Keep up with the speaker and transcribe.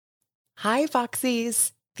Hi,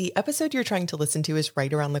 Foxies! The episode you're trying to listen to is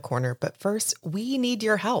right around the corner, but first, we need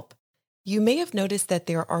your help. You may have noticed that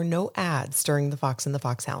there are no ads during The Fox and the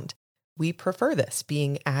Foxhound. We prefer this,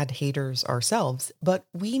 being ad haters ourselves, but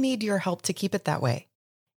we need your help to keep it that way.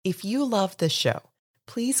 If you love this show,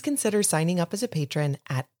 please consider signing up as a patron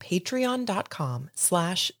at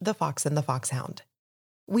patreon.com/thefoxandthefoxhound.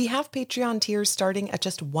 We have Patreon tiers starting at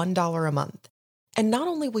just $1 a month. And not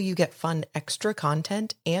only will you get fun extra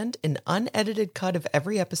content and an unedited cut of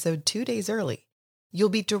every episode 2 days early, you'll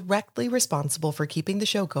be directly responsible for keeping the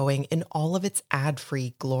show going in all of its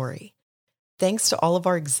ad-free glory. Thanks to all of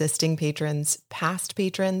our existing patrons, past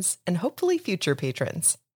patrons, and hopefully future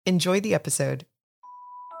patrons. Enjoy the episode.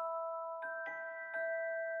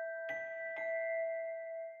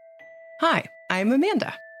 Hi, I'm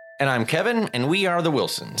Amanda. And I'm Kevin, and we are the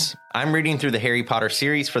Wilsons. I'm reading through the Harry Potter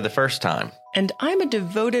series for the first time. And I'm a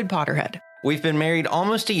devoted Potterhead. We've been married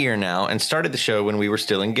almost a year now and started the show when we were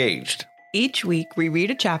still engaged. Each week, we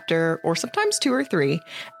read a chapter, or sometimes 2 or 3,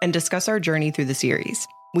 and discuss our journey through the series.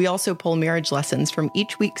 We also pull marriage lessons from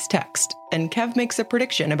each week's text, and Kev makes a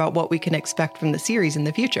prediction about what we can expect from the series in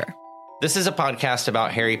the future. This is a podcast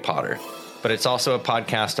about Harry Potter, but it's also a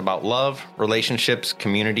podcast about love, relationships,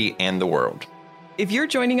 community, and the world. If you're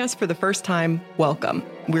joining us for the first time, welcome.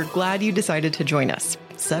 We're glad you decided to join us.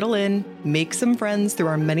 Settle in, make some friends through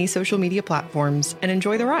our many social media platforms, and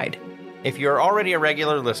enjoy the ride. If you're already a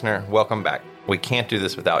regular listener, welcome back. We can't do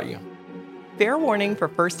this without you. Fair warning for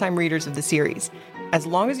first-time readers of the series. As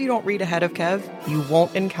long as you don't read ahead of Kev, you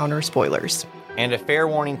won't encounter spoilers. And a fair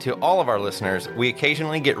warning to all of our listeners, we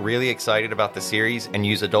occasionally get really excited about the series and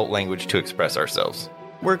use adult language to express ourselves.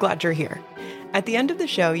 We're glad you're here. At the end of the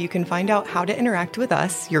show, you can find out how to interact with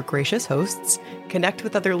us, your gracious hosts, connect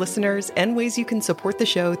with other listeners, and ways you can support the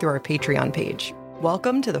show through our Patreon page.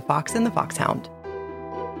 Welcome to The Fox and the Foxhound.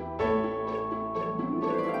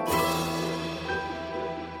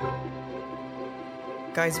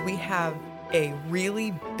 Guys, we have a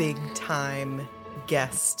really big time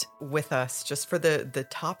guest with us just for the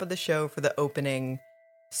top of the show, for the opening.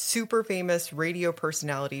 Super famous radio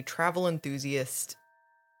personality, travel enthusiast.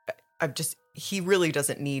 He really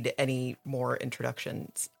doesn't need any more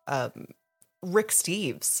introductions. Rick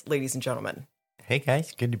Steves, ladies and gentlemen. Hey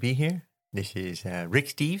guys, good to be here. This is Rick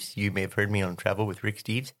Steves. You may have heard me on Travel with Rick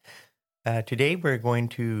Steves. Today we're going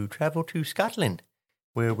to travel to Scotland,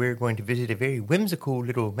 where we're going to visit a very whimsical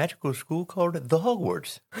little magical school called the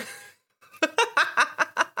Hogwarts.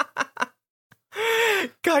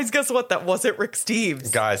 Guys, guess what? That wasn't Rick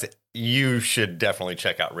Steves. Guys, you should definitely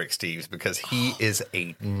check out Rick Steves because he is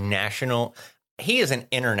an international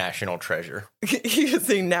treasure. He is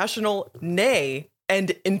a national, nay,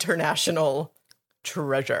 and international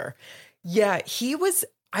treasure. Yeah, he was,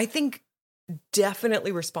 I think,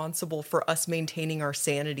 definitely responsible for us maintaining our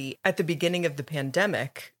sanity at the beginning of the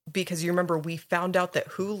pandemic, because you remember we found out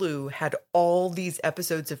that Hulu had all these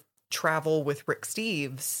episodes of Travel with Rick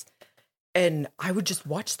Steves, and I would just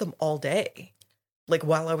watch them all day, like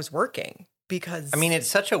while I was working, because... I mean, it's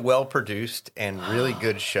such a well-produced and really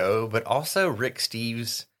good show, but also Rick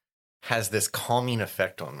Steves has this calming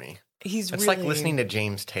effect on me. It's like listening to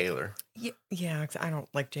James Taylor. Yeah, I don't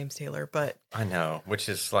like James Taylor, but... I know, which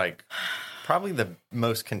is like probably the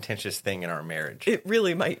most contentious thing in our marriage. It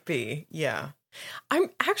really might be, yeah.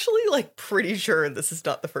 I'm actually like pretty sure this is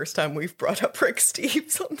not the first time we've brought up Rick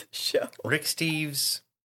Steves on the show. Rick Steves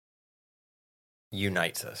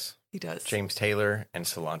unites us. He does. James Taylor and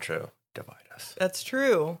cilantro divide us. That's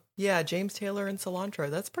true. Yeah, James Taylor and cilantro.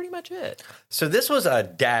 That's pretty much it. So this was a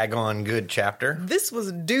daggone good chapter. This was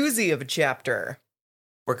a doozy of a chapter.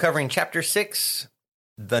 We're covering chapter 6,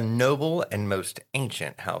 The Noble and Most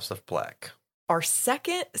Ancient House of Black. Our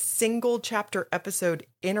second single chapter episode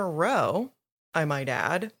in a row, I might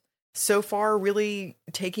add. So far, really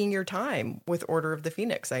taking your time with Order of the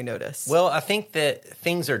Phoenix, I notice. Well, I think that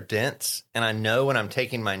things are dense, and I know when I'm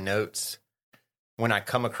taking my notes, when I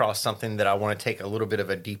come across something that I want to take a little bit of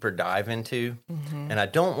a deeper dive into, and I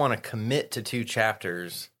don't want to commit to 2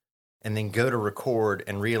 chapters and then go to record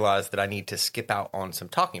and realize that I need to skip out on some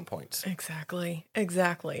talking points. Exactly.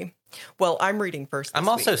 Well, I'm reading first this I'm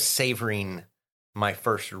also week. savoring my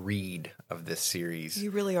first read of this series.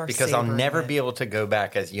 You really are, because I'll never it. be able to go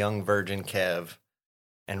back as young virgin Kev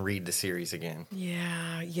and read the series again.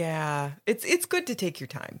 Yeah. It's good to take your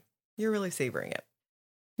time. You're really savoring it.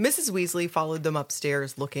 Mrs. Weasley followed them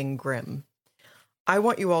upstairs looking grim. "I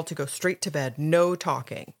want you all to go straight to bed, no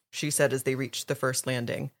talking," she said as they reached the first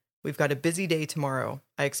landing. "We've got a busy day tomorrow.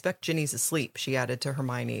 I expect Ginny's asleep," she added to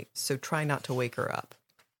Hermione, "so try not to wake her up."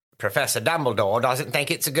 Professor Dumbledore doesn't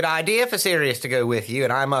think it's a good idea for Sirius to go with you,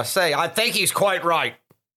 and I must say, I think he's quite right,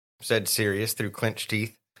 said Sirius through clenched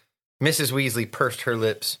teeth. Mrs. Weasley pursed her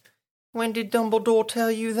lips. When did Dumbledore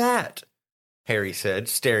tell you that? Harry said,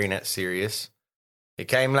 staring at Sirius. It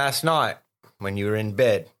came last night, when you were in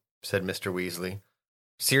bed, said Mr. Weasley.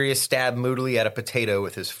 Sirius stabbed moodily at a potato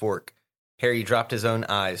with his fork. Harry dropped his own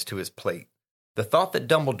eyes to his plate. The thought that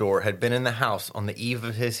Dumbledore had been in the house on the eve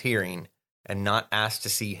of his hearing and not asked to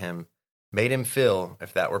see him made him feel,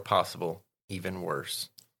 if that were possible, even worse.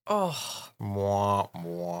 Oh, Mwah,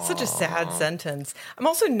 mwah. such a sad sentence. I'm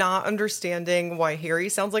also not understanding why Harry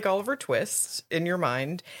sounds like Oliver Twist in your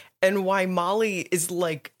mind and why Molly is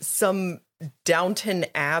like some Downton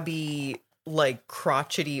Abbey, like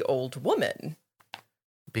crotchety old woman.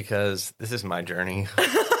 Because this is my journey.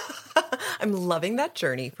 I'm loving that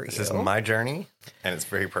journey for you. This is my journey, and it's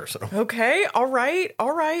very personal. Okay, all right.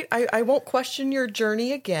 I won't question your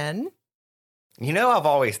journey again. You know, I've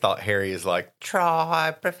always thought Harry is like,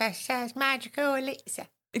 try Professor's magical elixir.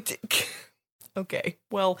 Okay,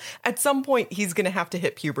 well, at some point, he's going to have to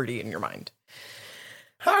hit puberty in your mind.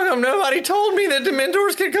 How come nobody told me that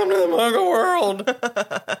Dementors could come to the Muggle world?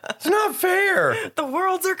 It's not fair. The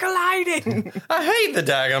worlds are colliding. I hate the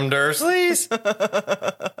daggum Dursleys.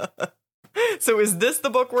 So is this the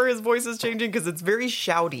book where his voice is changing? Because it's very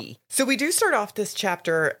shouty. So we do start off this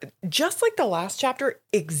chapter, just like the last chapter,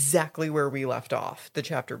 exactly where we left off the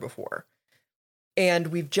chapter before. And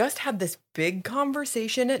we've just had this big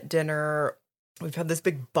conversation at dinner. We've had this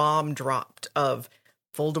big bomb dropped of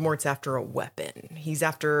Voldemort's after a weapon. He's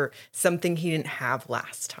after something he didn't have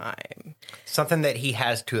last time. Something that he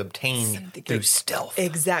has to obtain through stealth.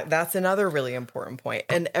 Exactly. That's another really important point.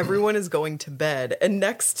 And everyone is going to bed. And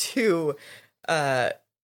next to the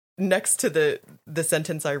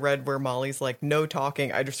sentence I read where Molly's like, no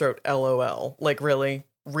talking, I just wrote LOL. Like, really?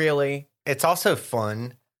 Really? It's also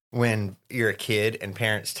fun when you're a kid and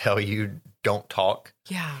parents tell you don't talk.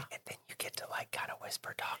 Yeah. And then you get to like kind of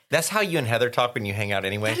whisper talk. That's how you and Heather talk when you hang out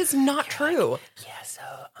anyway. That is not true. Like, yeah, so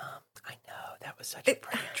I know that was such a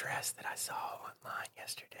pretty dress that I saw online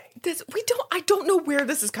yesterday. I don't know where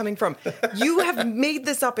this is coming from. You have made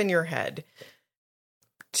this up in your head.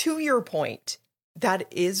 To your point, that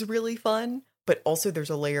is really fun, but also there's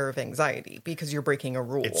a layer of anxiety because you're breaking a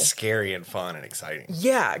rule. It's scary and fun and exciting.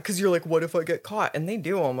 Yeah, because you're like, what if I get caught? And they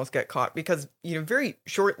do almost get caught because, very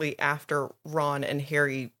shortly after Ron and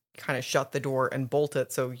Harry kind of shut the door and bolt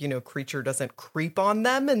it so, Creature doesn't creep on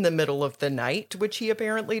them in the middle of the night, which he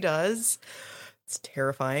apparently does. It's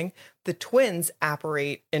terrifying. The twins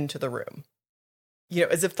apparate into the room,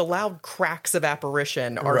 as if the loud cracks of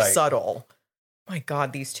apparition are subtle. My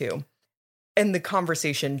God, these two. And the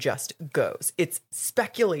conversation just goes. It's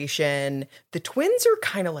speculation. The twins are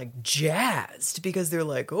kind of like jazzed because they're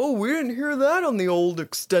like, oh, we didn't hear that on the old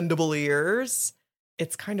extendable ears.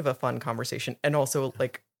 It's kind of a fun conversation. And also,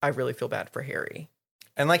 like, I really feel bad for Harry.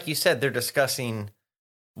 And like you said, they're discussing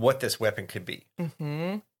what this weapon could be.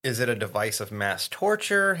 Mm-hmm. Is it a device of mass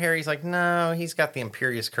torture? Harry's like, no, he's got the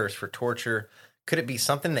Imperious Curse for torture. Could it be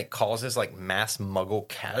something that causes like mass Muggle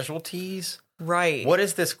casualties? Right. What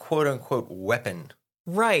is this quote-unquote weapon?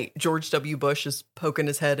 Right. George W. Bush is poking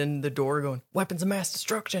his head in the door going, weapons of mass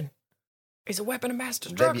destruction. It's a weapon of mass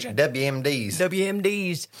destruction. WMDs.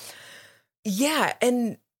 WMDs. Yeah,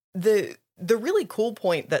 and the really cool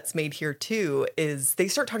point that's made here, too, is they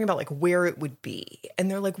start talking about, like, where it would be.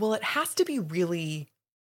 And they're like, well, it has to be really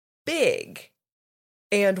big.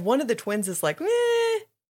 And one of the twins is like,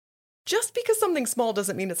 just because something's small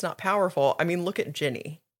doesn't mean it's not powerful. I mean, look at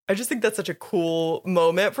Ginny. I just think that's such a cool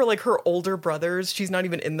moment for, like, her older brothers. She's not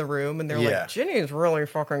even in the room, and they're like, Ginny's really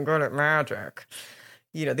fucking good at magic.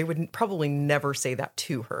 They would probably never say that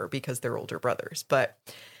to her because they're older brothers. But,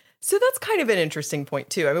 so that's kind of an interesting point,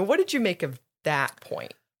 too. I mean, what did you make of that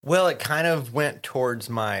point? Well, it kind of went towards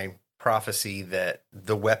my prophecy that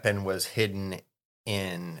the weapon was hidden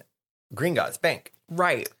in Gringotts Bank.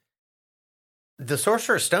 Right. The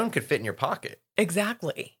Sorcerer's Stone could fit in your pocket.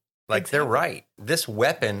 Exactly. Like, they're right. This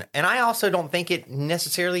weapon, and I also don't think it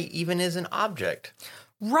necessarily even is an object.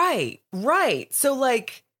 Right. So,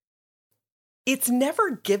 like, it's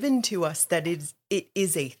never given to us that it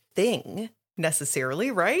is a thing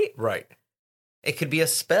necessarily, right? Right. It could be a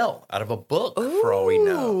spell out of a book, for all we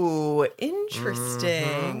know. Ooh, interesting.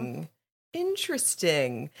 Mm-hmm.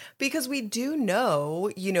 Interesting. Because we do know,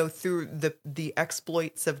 through the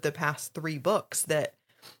exploits of the past 3 books that,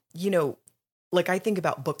 like I think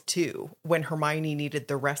about book 2 when Hermione needed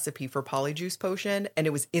the recipe for Polyjuice Potion and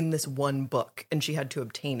it was in this one book and she had to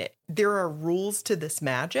obtain it. There are rules to this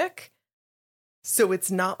magic. So it's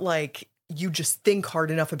not like, you just think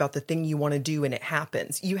hard enough about the thing you want to do and it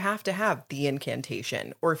happens. You have to have the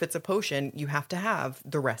incantation, or if it's a potion, you have to have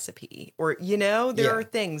the recipe, or, there are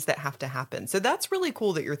things that have to happen. So that's really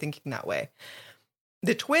cool that you're thinking that way.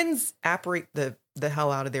 The twins apparate the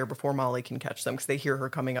hell out of there before Molly can catch them, because they hear her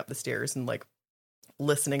coming up the stairs and like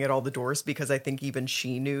listening at all the doors, because I think even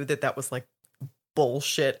she knew that was like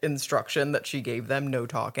bullshit instruction that she gave them, no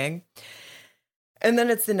talking. And then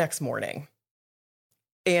it's the next morning.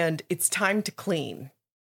 And it's time to clean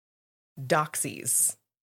doxies.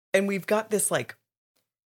 And we've got this like,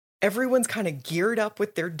 everyone's kind of geared up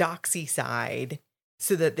with their doxy side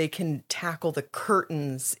so that they can tackle the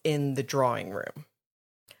curtains in the drawing room.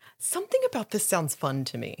 Something about this sounds fun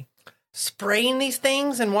to me. Spraying these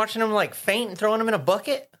things and watching them like faint and throwing them in a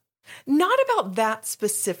bucket? Not about that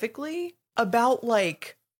specifically, about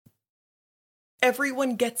like,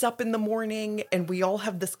 everyone gets up in the morning and we all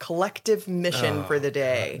have this collective mission for the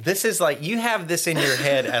day. This is like, you have this in your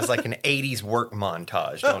head as like an 80s work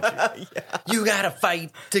montage, don't you? Yeah. You gotta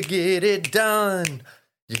fight to get it done.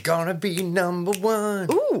 You're gonna be number one.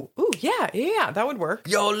 Ooh, yeah, that would work.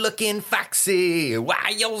 You're looking foxy.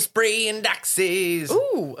 Why you're spraying doxies?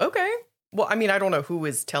 Ooh, okay. Well, I mean, I don't know who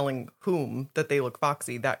is telling whom that they look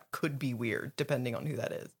foxy. That could be weird, depending on who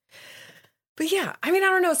that is. But yeah, I mean, I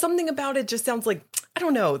don't know. Something about it just sounds like, I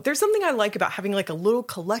don't know. There's something I like about having like a little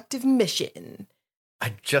collective mission.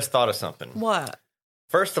 I just thought of something. What?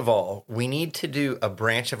 First of all, we need to do a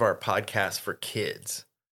branch of our podcast for kids.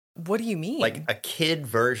 What do you mean? Like a kid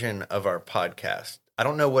version of our podcast. I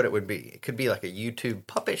don't know what it would be. It could be like a YouTube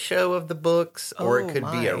puppet show of the books, or it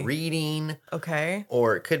could be a reading. Okay.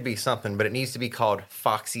 Or it could be something, but it needs to be called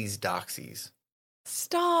Foxy's Doxies.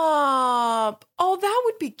 Stop. Oh, that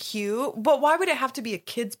would be cute. But why would it have to be a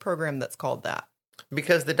kids program that's called that?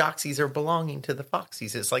 Because the Doxies are belonging to the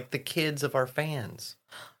Foxies. It's like the kids of our fans.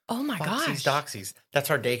 Oh my Foxy's gosh. Doxies. That's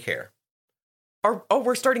our daycare.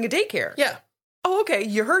 We're starting a daycare. Yeah. Oh, okay.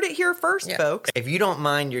 You heard it here first, folks. If you don't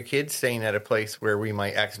mind your kids staying at a place where we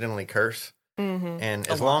might accidentally curse, and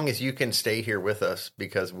as long as you can stay here with us,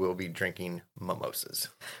 because we'll be drinking mimosas.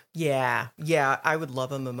 Yeah, I would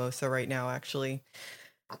love a mimosa right now, actually.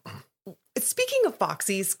 Speaking of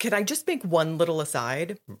Foxies, can I just make one little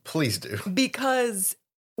aside? Please do. Because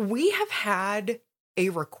we have had a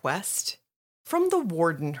request from the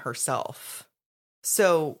warden herself.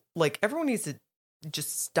 So, like, everyone needs to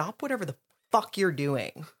just stop whatever the fuck you're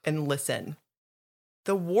doing and listen.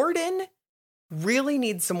 The warden really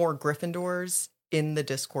needs some more Gryffindors in the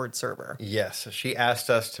Discord server. Yes, she asked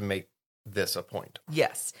us to make this a point.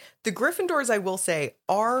 Yes. The Gryffindors, I will say,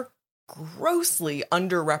 are grossly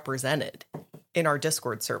underrepresented in our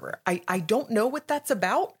Discord server. I don't know what that's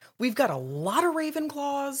about. We've got a lot of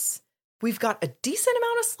Ravenclaws. We've got a decent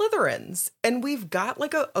amount of Slytherins. And we've got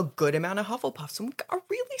like a good amount of Hufflepuffs. And we've got a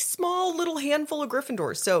really small little handful of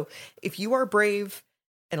Gryffindors. So if you are brave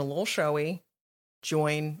and a little showy,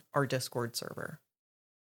 join our Discord server.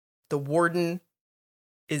 The warden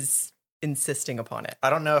is insisting upon it.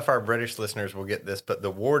 I don't know if our British listeners will get this, but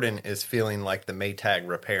the warden is feeling like the Maytag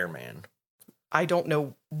repairman. I don't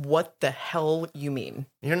know what the hell you mean.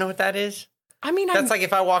 You don't know what that is? I mean, That's like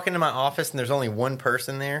if I walk into my office and there's only one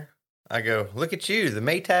person there, I go, look at you, the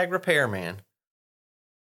Maytag repairman.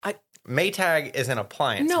 Maytag is an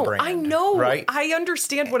appliance brand. I know. Right? I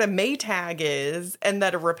understand what a Maytag is and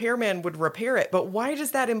that a repairman would repair it. But why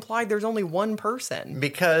does that imply there's only one person?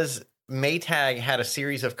 Because Maytag had a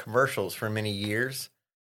series of commercials for many years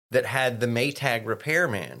that had the Maytag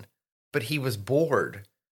repairman, but he was bored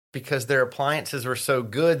because their appliances were so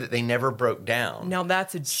good that they never broke down. Now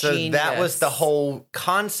that's a genius. So that was the whole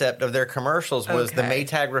concept of their commercials, was the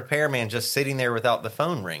Maytag repairman just sitting there without the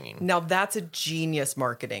phone ringing. Now that's a genius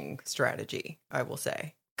marketing strategy, I will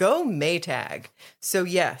say. Go Maytag. So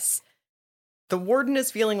yes, the warden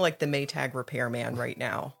is feeling like the Maytag repairman right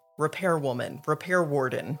now. Repair woman, repair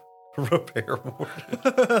warden. Repair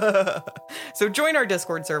warden. So join our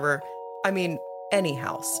Discord server. I mean, any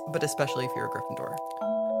house, but especially if you're a Gryffindor.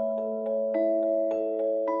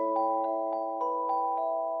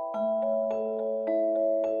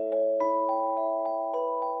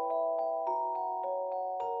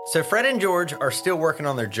 So Fred and George are still working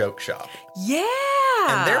on their joke shop. Yeah.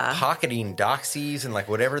 And they're pocketing doxies and like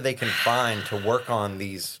whatever they can find to work on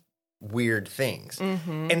these weird things.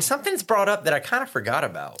 Mm-hmm. And something's brought up that I kind of forgot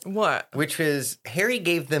about. What? Which is Harry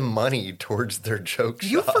gave them money towards their joke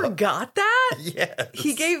shop. You forgot that? Yes.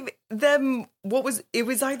 He gave them, it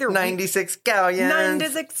was either 96 galleons.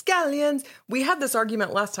 96 galleons. We had this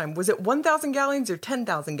argument last time. Was it 1,000 galleons or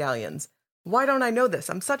 10,000 galleons? Why don't I know this?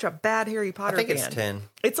 I'm such a bad Harry Potter fan. I think it's 10.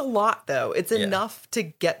 It's a lot, though. It's enough to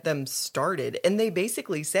get them started. And they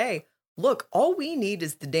basically say, look, all we need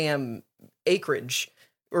is the damn acreage,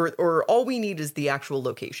 or all we need is the actual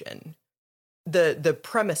location. The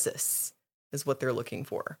premises is what they're looking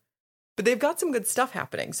for. But they've got some good stuff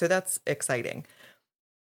happening, so that's exciting.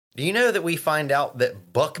 Do you know that we find out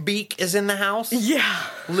that Buckbeak is in the house? Yeah.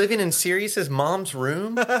 Living in Sirius's mom's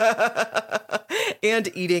room?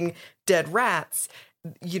 And eating dead rats.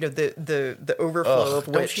 You know, the overflow of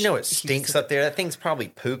which... Don't you know it stinks up there? That thing's probably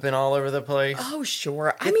pooping all over the place. Oh,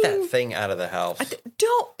 sure. Get that thing out of the house.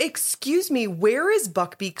 Excuse me, where is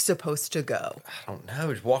Buckbeak supposed to go? I don't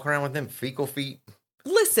know. Just walk around with them fecal feet.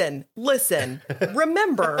 Listen.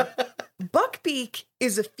 Remember, Buckbeak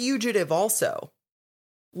is a fugitive also.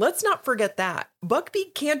 Let's not forget that.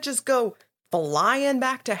 Buckbeak can't just go flying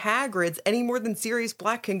back to Hagrid's any more than Sirius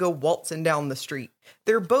Black can go waltzing down the street.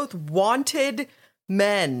 They're both wanted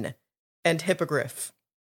men and Hippogriff.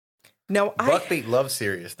 Now, Buckbeak loves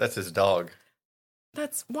Sirius. That's his dog.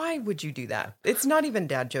 Why would you do that? It's not even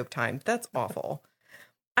dad joke time. That's awful.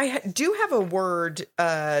 I do have a word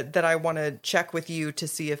that I want to check with you to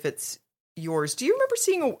see if it's yours. Do you remember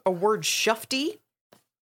seeing a word shufty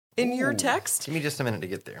in your text? Give me just a minute to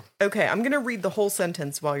get there. Okay, I'm going to read the whole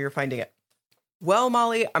sentence while you're finding it. Well,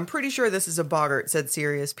 Molly, I'm pretty sure this is a boggart, said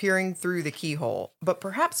Sirius, peering through the keyhole. But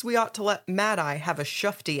perhaps we ought to let Mad-Eye have a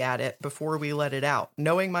shufty at it before we let it out.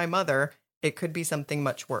 Knowing my mother, it could be something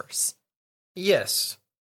much worse. Yes.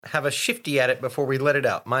 Have a shifty at it before we let it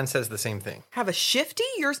out. Mine says the same thing. Have a shifty?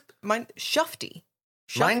 Mine, shufty.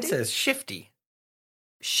 Mine says shifty.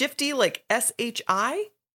 Shifty like S-H-I?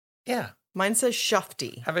 Yeah. Mine says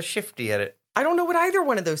shufty. Have a shifty at it. I don't know what either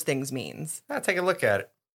one of those things means. I'll take a look at it.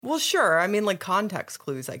 Well, sure. I mean, like context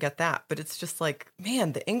clues, I get that. But it's just like,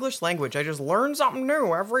 man, the English language, I just learn something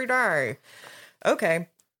new every day. Okay.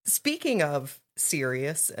 Speaking of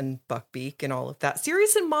Sirius and Buckbeak and all of that,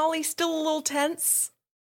 Sirius and Molly still a little tense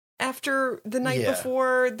after the night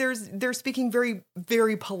before. They're speaking very,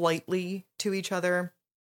 very politely to each other.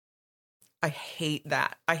 I hate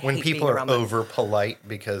that. I hate when people being are over polite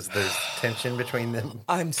because there's tension between them.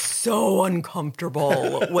 I'm so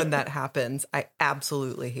uncomfortable when that happens. I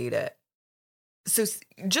absolutely hate it. So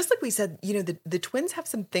just like we said, you know, the twins have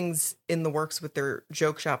some things in the works with their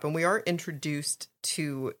joke shop, and we are introduced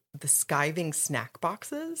to the skiving snack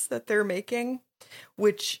boxes that they're making,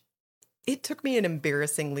 which it took me an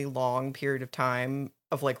embarrassingly long period of time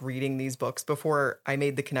of like reading these books before I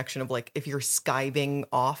made the connection of like, if you're skiving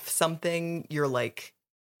off something, you're like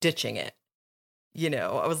ditching it. You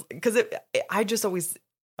know,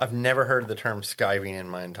 I've never heard the term skiving in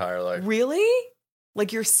my entire life. Really?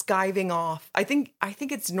 Like you're skiving off. I think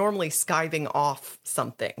it's normally skiving off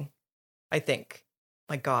something. I think.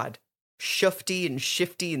 My God. Shufty and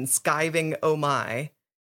shifty and skiving, oh my.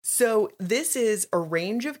 So this is a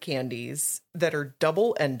range of candies that are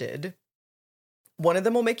double-ended. One of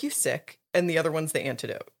them will make you sick, and the other one's the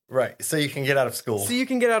antidote. Right, so you can get out of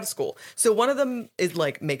school. So one of them is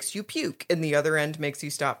like makes you puke, and the other end makes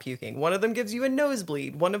you stop puking. One of them gives you a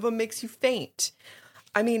nosebleed. One of them makes you faint.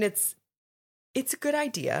 I mean, it's a good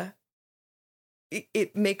idea.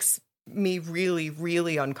 It makes me really,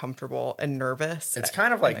 really uncomfortable and nervous. It's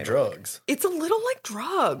kind of like drugs. It's a little like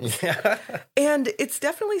drugs. Yeah. And it's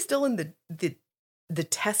definitely still in the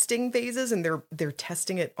testing phases, and they're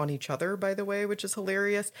testing it on each other, by the way, which is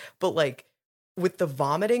hilarious. But like with the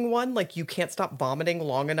vomiting one, like you can't stop vomiting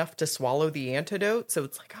long enough to swallow the antidote. So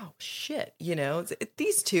it's like, oh shit, you know,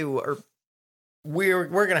 these two are. We're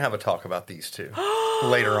going to have a talk about these two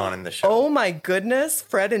later on in the show. Oh my goodness.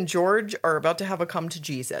 Fred and George are about to have a come to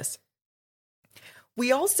Jesus.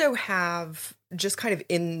 We also have just kind of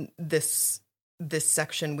in this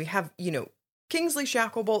section, we have, you know, Kingsley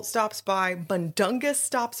Shacklebolt stops by, Mundungus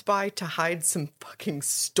stops by to hide some fucking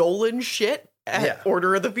stolen shit at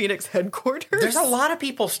Order of the Phoenix headquarters. There's a lot of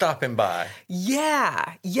people stopping by.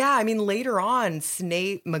 Yeah. I mean, later on,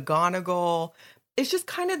 Snape, McGonagall, it's just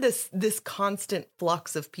kind of this constant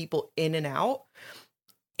flux of people in and out.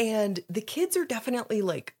 And the kids are definitely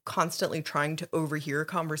like constantly trying to overhear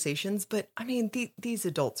conversations. But I mean, these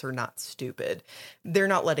adults are not stupid. They're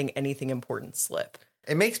not letting anything important slip.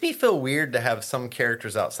 It makes me feel weird to have some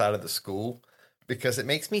characters outside of the school, because it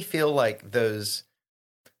makes me feel like those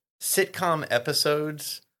sitcom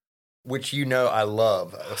episodes, which you know I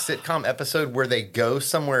love, a sitcom episode where they go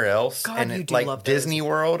somewhere else. God, and you it's do like love Disney those.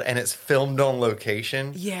 World, and it's filmed on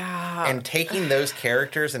location. Yeah. And taking those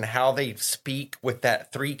characters and how they speak with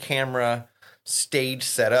that 3-camera stage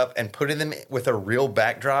setup and putting them with a real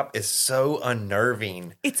backdrop is so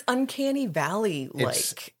unnerving. It's Uncanny Valley like.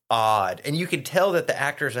 It's odd. And you can tell that the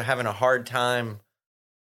actors are having a hard time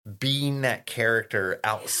being that character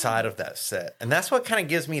outside of that set. And that's what kind of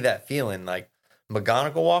gives me that feeling, like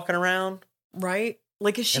McGonagall walking around. Right?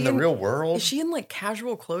 Like, is she in the real world? Is she in like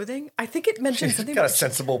casual clothing? I think it mentioned something. She's got a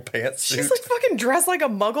sensible pantsuit. She's like fucking dressed like a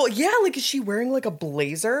muggle. Yeah, like is she wearing like a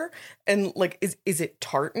blazer? And like, is it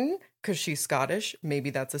tartan? Because she's Scottish. Maybe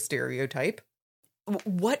that's a stereotype.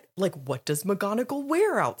 What does McGonagall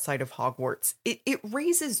wear outside of Hogwarts? It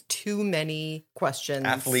raises too many questions.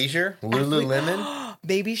 Athleisure? Lululemon?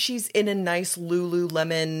 Maybe she's in a nice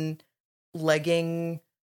Lululemon legging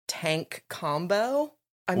tank combo.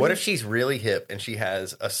 What if she's really hip and she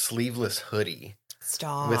has a sleeveless hoodie?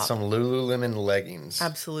 Stop. With some Lululemon leggings.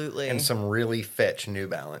 Absolutely. And some really fetch New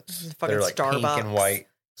Balance. They're like Starbucks. Pink and white.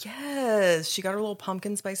 Yes, she got her little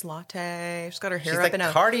pumpkin spice latte. She's got her hair up in a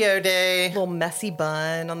cardio day. Little messy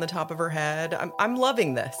bun on the top of her head. I'm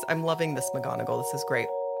loving this. I'm loving this McGonagall. This is great.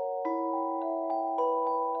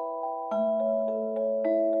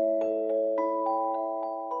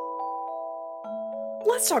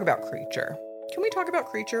 Let's talk about Creature. Can we talk about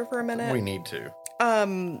Creature for a minute? We need to.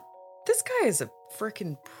 This guy is a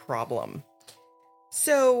freaking problem.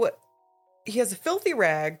 So he has a filthy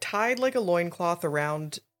rag tied like a loincloth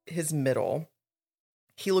around his middle.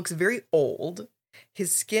 He looks very old.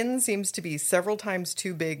 His skin seems to be several times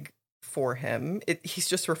too big for him. He's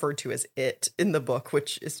just referred to as it in the book,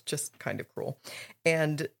 which is just kind of cruel.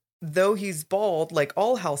 And though he's bald, like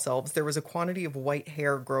all house elves, there was a quantity of white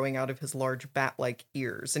hair growing out of his large bat-like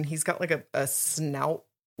ears. And he's got like a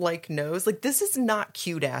snout-like nose. Like, this is not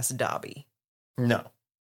cute-ass Dobby. No.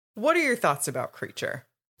 What are your thoughts about Creature?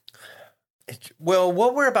 Well,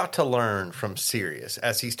 what we're about to learn from Sirius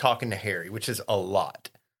as he's talking to Harry, which is a lot,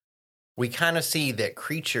 we kind of see that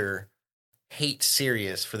Creature hates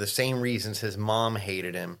Sirius for the same reasons his mom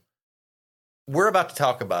hated him. We're about to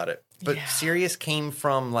talk about it, but Sirius came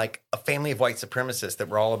from like a family of white supremacists that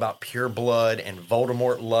were all about pure blood and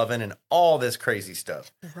Voldemort loving and all this crazy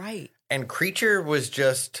stuff. Right. And Creature was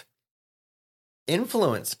just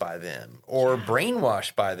influenced by them or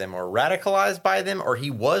brainwashed by them or radicalized by them, or he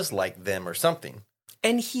was like them or something.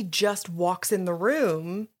 And he just walks in the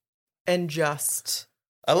room and just...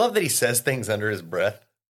 I love that he says things under his breath.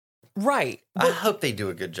 Right. I hope they do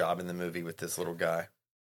a good job in the movie with this little guy.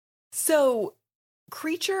 So,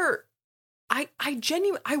 Creature, I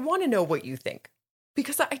want to know what you think,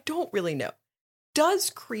 because I don't really know. Does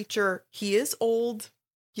Creature, he is old,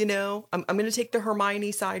 you know, I'm going to take the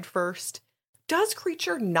Hermione side first. Does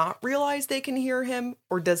Creature not realize they can hear him,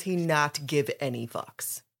 or does he not give any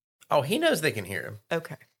fucks? Oh, he knows they can hear him.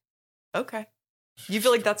 Okay. You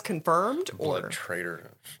feel like that's confirmed? Blood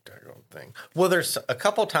traitor thing. Well, there's a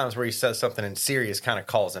couple times where he says something and Sirius kind of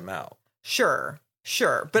calls him out. Sure.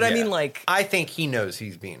 But I mean, like... I think he knows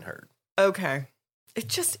he's being heard. Okay.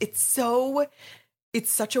 It's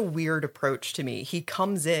such a weird approach to me. He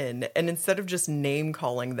comes in, and instead of just name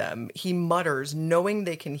calling them, he mutters, knowing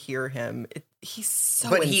they can hear him. He's so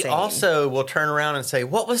insane. But he also will turn around and say,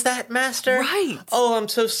 "What was that, Master?" Right. Oh, I'm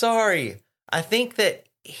so sorry. I think that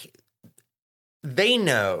they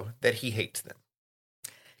know that he hates them.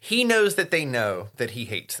 He knows that they know that he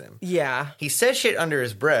hates them. Yeah. He says shit under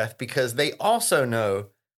his breath because they also know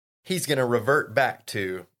he's going to revert back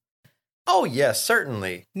to, "Oh, yes,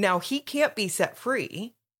 certainly." Now, he can't be set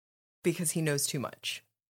free because he knows too much.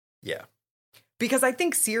 Yeah. Because I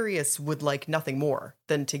think Sirius would like nothing more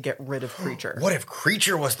than to get rid of Creature. What if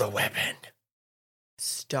Creature was the weapon?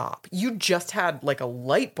 Stop. You just had like a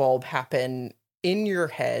light bulb happen in your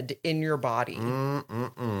head, in your body.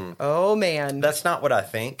 Oh, man. That's not what I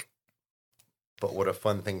think, but what a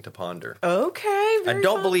fun thing to ponder. Okay. I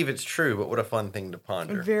don't believe it's true, but what a fun thing to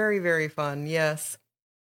ponder. Very, very fun. Yes.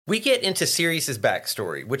 We get into Sirius's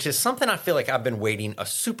backstory, which is something I feel like I've been waiting a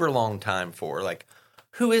super long time for. Like,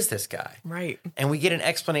 who is this guy? Right. And we get an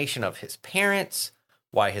explanation of his parents,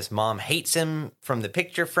 why his mom hates him from the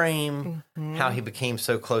picture frame, how he became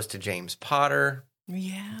so close to James Potter.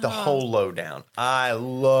 Yeah. The whole lowdown. I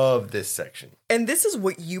love this section. And this is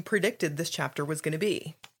what you predicted this chapter was going to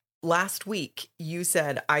be. Last week, you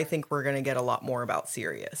said, I think we're going to get a lot more about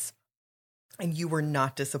Sirius. And you were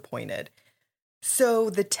not disappointed. So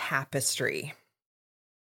the tapestry.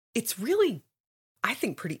 It's really, I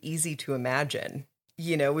think, pretty easy to imagine.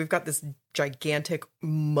 You know, we've got this gigantic,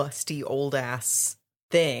 musty, old-ass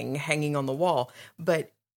thing hanging on the wall.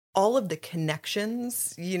 But all of the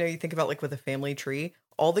connections, you know, you think about like with a family tree,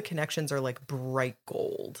 all the connections are like bright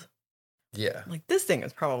gold. Yeah. Like, this thing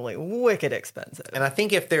is probably wicked expensive. And I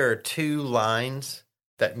think if there are 2 lines,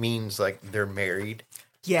 that means like they're married.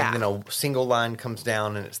 Yeah. And then a single line comes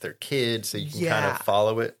down and it's their kid, so you can kind Yeah. of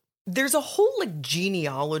follow it. There's a whole like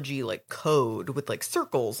genealogy like code with like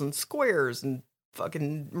circles and squares and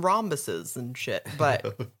fucking rhombuses and shit. But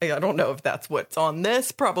I don't know if that's what's on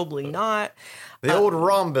this. Probably not. The old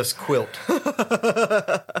rhombus quilt.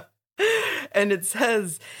 And it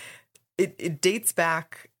says, it dates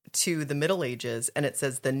back to the Middle Ages, and it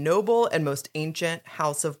says, the noble and most ancient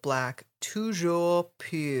house of black, toujours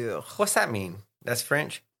pur. What's that mean? That's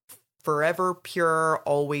French? Forever pure,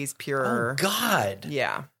 always pure. Oh, God.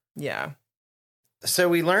 Yeah. Yeah. So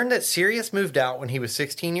we learned that Sirius moved out when he was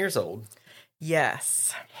 16 years old,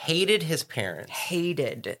 Yes. hated his parents,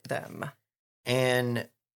 Hated them. and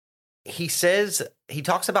he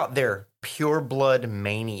talks about their pure blood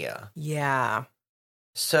mania. Yeah.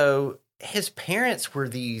 So his parents were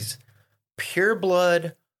these pure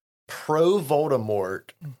blood, pro Voldemort,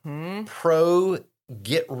 Hmm. pro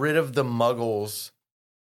get rid of the muggles,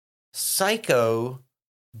 psycho,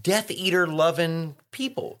 Death Eater loving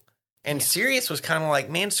people. And Sirius was kind of like,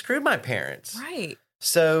 man, screw my parents. Right.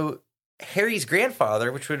 So Harry's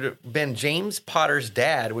grandfather, which would have been James Potter's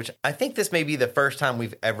dad, which I think this may be the first time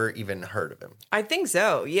we've ever even heard of him. I think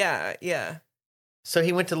so. Yeah. Yeah. So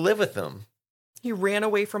he went to live with them. He ran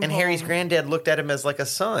away from And home. Harry's granddad looked at him as like a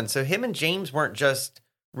son. So him and James weren't just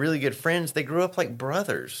really good friends. They grew up like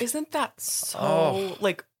brothers. Isn't that so Oh.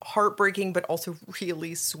 like heartbreaking, but also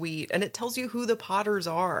really sweet? And it tells you who the Potters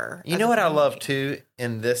are. You as know a what I family. love too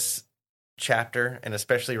in this chapter, and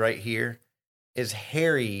especially right here, is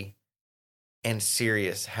Harry and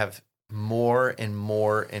Sirius have more and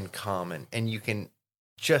more in common. And you can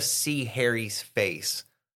just see Harry's face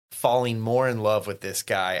falling more in love with this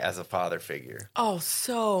guy as a father figure. Oh,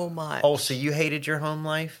 so much. Oh, so you hated your home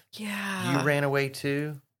life? Yeah. You ran away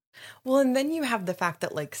too? Well, and then you have the fact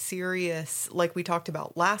that like Sirius, like we talked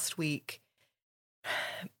about last week,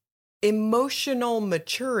 emotional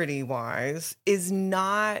maturity wise is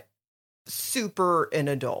not super an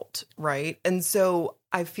adult, right? And so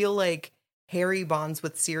I feel like Harry bonds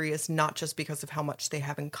with Sirius not just because of how much they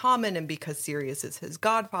have in common and because Sirius is his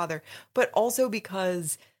godfather, but also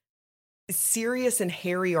because Sirius and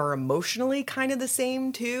Harry are emotionally kind of the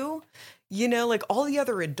same too. You know, like all the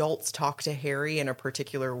other adults talk to Harry in a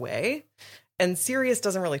particular way, and Sirius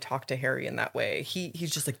doesn't really talk to Harry in that way.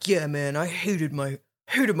 He's just like, yeah, man, I hated my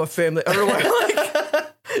family. I don't know why,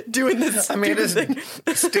 like doing this. I mean, stupid just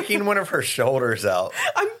thing. sticking one of her shoulders out.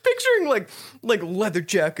 I'm picturing like leather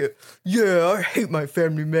jacket. Yeah, I hate my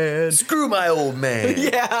family, man. Screw my old man.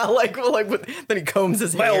 Yeah, then he combs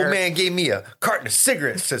his My hair. old man gave me a carton of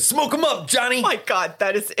cigarettes. Said, smoke them up, Johnny. My God,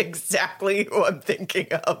 that is exactly who I'm thinking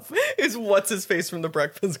of. Is what's his face from the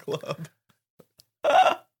Breakfast Club?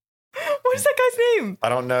 What is that guy's name? I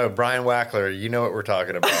don't know. Brian Wackler, you know what we're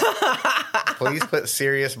talking about. Please put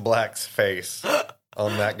Sirius Black's face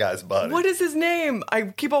on that guy's body. What is his name? I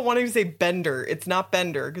keep on wanting to say Bender. It's not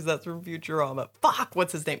Bender because that's from Futurama. Fuck,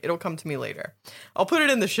 what's his name? It'll come to me later. I'll put it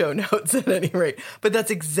in the show notes at any rate. But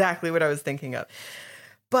that's exactly what I was thinking of.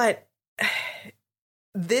 But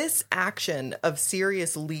this action of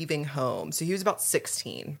Sirius leaving home, so he was about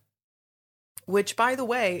 16, which, by the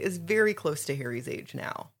way, is very close to Harry's age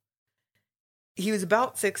now. He was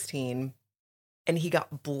about 16, and he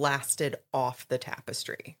got blasted off the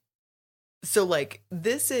tapestry. So, like,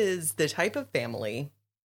 this is the type of family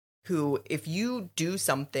who, if you do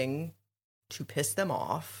something to piss them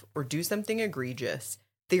off or do something egregious,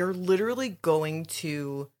 they are literally going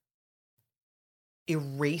to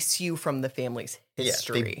erase you from the family's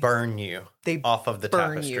history. Yeah, they burn you off of the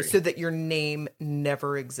burn tapestry. you so that your name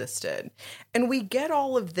never existed. And we get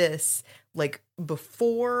all of this, like,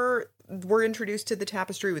 before we're introduced to the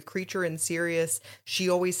tapestry with Creature and Sirius. She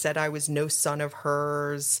always said I was no son of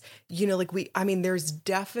hers. You know, like, there's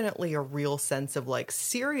definitely a real sense of, like,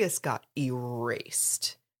 Sirius got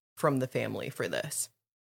erased from the family for this.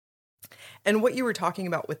 And what you were talking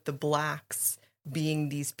about with the Blacks being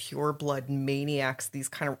these pure blood maniacs, these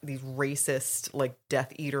racist, like,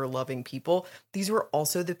 Death Eater loving people, these were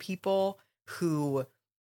also the people who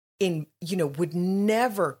would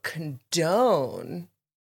never condone,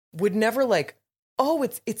 would never like, oh,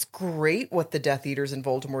 it's great what the Death Eaters and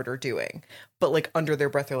Voldemort are doing. But like under their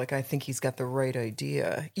breath, they're like, I think he's got the right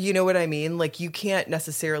idea. You know what I mean? Like, you can't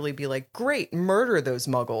necessarily be like, great, murder those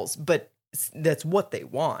muggles, but that's what they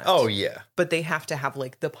want. Oh, yeah. But they have to have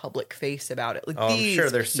like the public face about it. Like, Oh, I'm these sure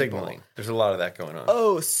they're people- signaling. There's a lot of that going on.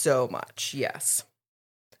 Oh, so much. Yes.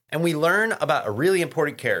 And we learn about a really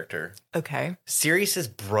important character, Okay. Sirius's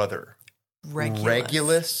brother, Regulus.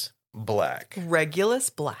 Regulus Black. Regulus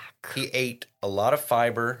Black. He ate a lot of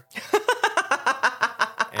fiber,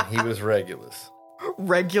 and he was Regulus.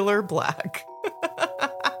 Regular Black.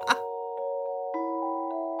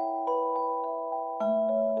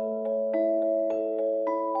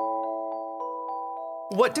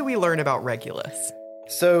 What do we learn about Regulus?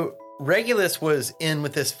 So Regulus was in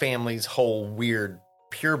with his family's whole weird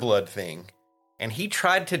pureblood thing, and he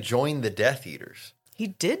tried to join the Death Eaters. He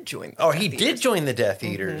did join the He did join the Death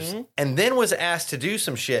Eaters, and then was asked to do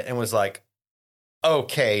some shit and was like,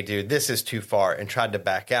 okay, dude, this is too far, and tried to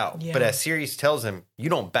back out. Yeah. But as Sirius tells him, you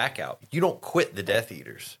don't back out. You don't quit the Death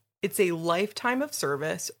Eaters. It's a lifetime of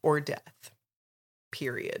service or death.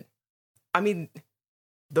 Period. I mean,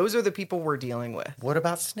 those are the people we're dealing with. What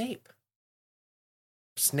about Snape?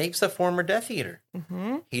 Snape's a former Death Eater.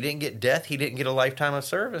 Mm-hmm. He didn't get death. He didn't get a lifetime of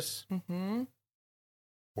service. Mm-hmm.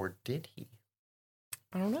 Or did he?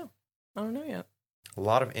 I don't know yet. A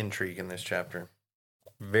lot of intrigue in this chapter.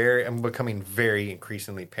 I'm becoming very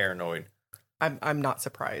increasingly paranoid. I'm not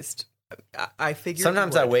surprised. I figured.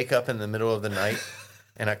 Sometimes I wake up in the middle of the night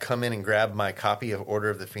and I come in and grab my copy of Order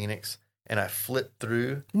of the Phoenix and I flip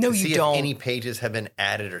through to see if any pages have been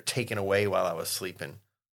added or taken away while I was sleeping.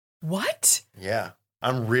 What? Yeah.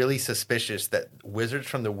 I'm really suspicious that wizards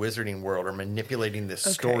from the wizarding world are manipulating this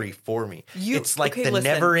story for me. It's like the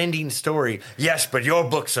never-ending story. Yes, but your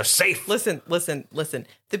books are safe. Listen.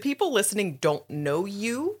 The people listening don't know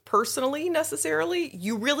you personally necessarily.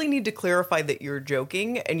 You really need to clarify that you're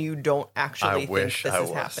joking and you don't actually think this is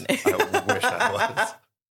happening. I wish I was.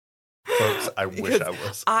 Folks, I wish I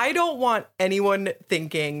was. I don't want anyone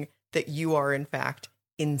thinking that you are, in fact,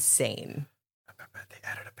 insane. They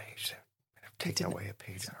added a page. Taking away a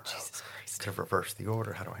page. Jesus Christ. To reverse the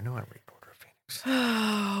order. How do I know I read Order of Phoenix?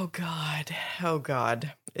 Oh God.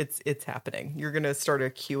 It's happening. You're gonna start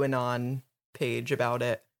a QAnon page about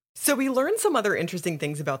it. So we learned some other interesting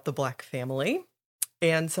things about the Black family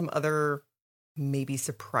and some other maybe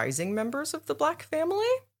surprising members of the Black family.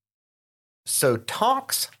 So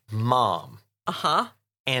Tonks' mom,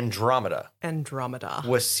 Andromeda,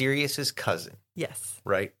 was Sirius's cousin. Yes.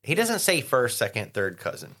 Right? He doesn't say first, second, third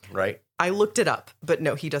cousin, right? I looked it up, but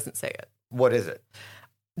no, he doesn't say it. What is it?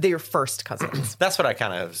 They are first cousins. That's what I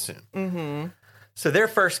kind of assumed. Mm-hmm. So they're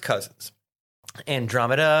first cousins.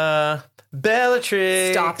 Andromeda,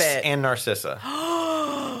 Bellatrix, Stop it. and Narcissa.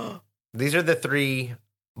 These are the three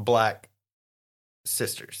Black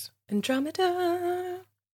sisters. Andromeda,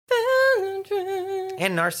 Bellatrix,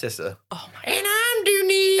 and Narcissa. Oh my God. And I'm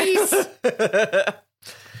Dunice.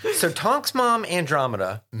 So Tonks' mom,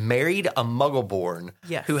 Andromeda, married a Muggleborn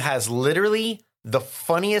who has literally the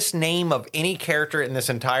funniest name of any character in this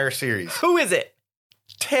entire series. Who is it?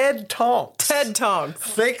 Ted Tonks. Ted Tonks.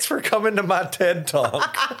 Thanks for coming to my TED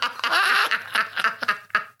Talk.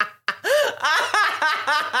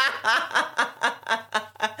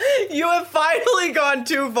 You have finally gone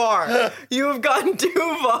too far. You have gone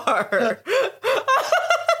too far.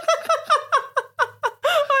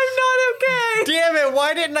 I'm not okay. Damn it,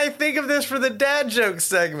 why didn't I think of this for the dad joke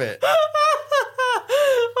segment?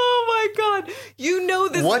 Oh my God. You know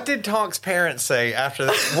this. What did Tonks' parents say after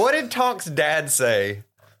that? What did Tonks' dad say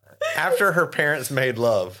after her parents made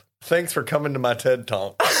love? Thanks for coming to my TED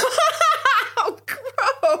Talk. Oh,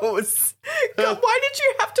 gross. God, why did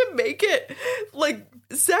you have to make it like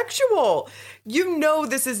sexual? You know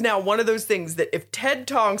this is now one of those things that if Ted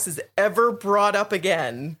Tonks is ever brought up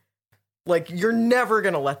again, like, you're never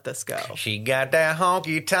going to let this go. She got that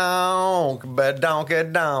honky tonk,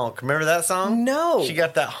 badonka donk. Remember that song? No. She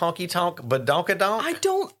got that honky tonk, badonka donk? I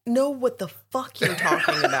don't know what the fuck you're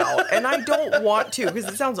talking about. And I don't want to because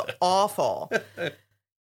it sounds awful.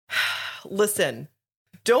 Listen,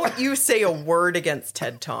 don't you say a word against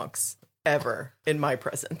Ted Tonks ever in my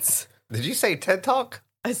presence. Did you say TED Talk?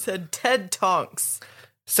 I said Ted Tonks.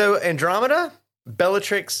 So Andromeda,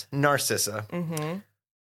 Bellatrix, Narcissa. Mm-hmm.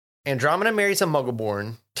 Andromeda marries a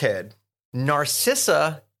Muggleborn, Ted.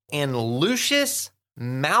 Narcissa and Lucius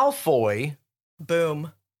Malfoy,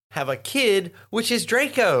 boom, have a kid, which is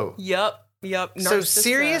Draco. Yep. Narcissa. So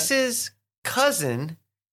Sirius's cousin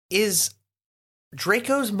is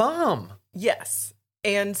Draco's mom. Yes.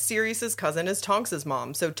 And Sirius's cousin is Tonks's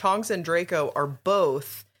mom. So Tonks and Draco are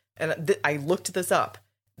both, and I looked this up,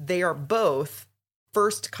 they are both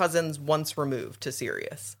first cousins once removed to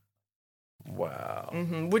Sirius. Wow.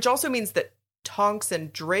 Mm-hmm. Which also means that Tonks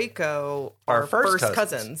and Draco are first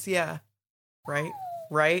cousins. Yeah. Right.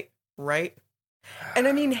 And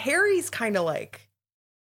I mean, Harry's kind of like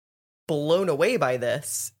blown away by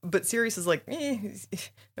this. But Sirius is like,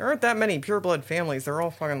 there aren't that many pureblood families. They're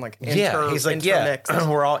all fucking like he's like, intermixed.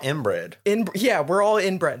 We're all inbred. We're all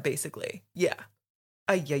inbred, basically. Yeah.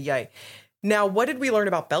 Ay. Now, what did we learn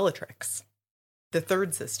about Bellatrix, the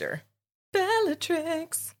third sister?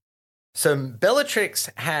 Bellatrix. So Bellatrix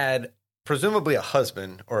had presumably a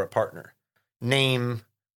husband or a partner named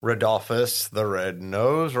Rodolphus, the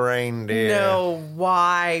red-nosed reindeer. No,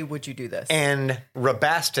 why would you do this? And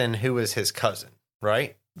Rabastin, who was his cousin,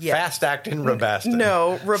 right? Yes. Fast-acting Rabastin.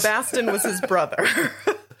 No, Rabastin was his brother.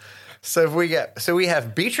 So we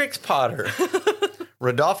have Beatrix Potter,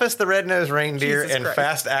 Rodolphus the red-nosed reindeer, Jesus and Christ.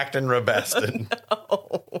 fast-acting Rabastin.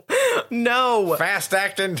 No.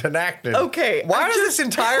 Fast-acting Tenactin. Okay. Why is this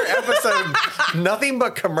entire episode nothing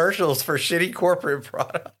but commercials for shitty corporate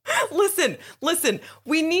products? Listen.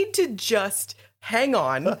 We need to just hang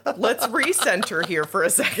on. Let's recenter here for a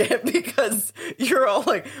second, because you're all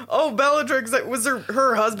like, oh, Bellatrix, that was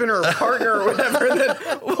her husband or her partner or whatever. And then,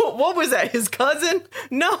 what was that? His cousin?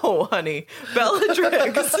 No, honey.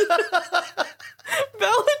 Bellatrix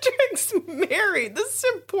married. This is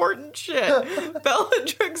important shit.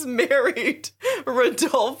 Bellatrix married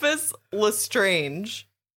Rodolphus Lestrange.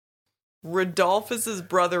 Rodolphus's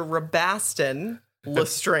brother Rabastin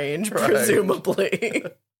Lestrange, presumably.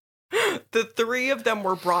 The three of them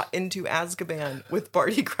were brought into Azkaban with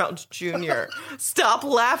Barty Crouch Jr. Stop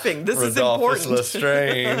laughing. This is Rodolphus important.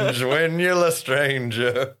 Lestrange, when you're Lestrange.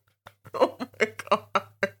 Oh my God.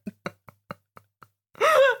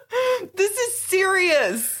 This is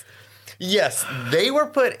serious. Yes, they were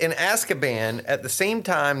put in Azkaban at the same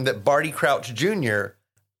time that Barty Crouch Jr.,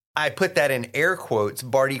 I put that in air quotes,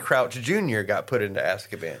 Barty Crouch Jr. got put into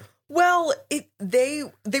Azkaban. Well, they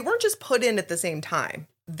weren't just put in at the same time.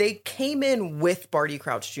 They came in with Barty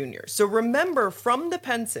Crouch Jr. So remember, from the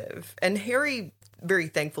Pensive, and Harry very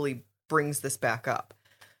thankfully brings this back up.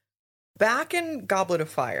 Back in Goblet of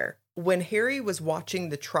Fire, when Harry was watching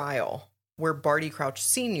the trial where Barty Crouch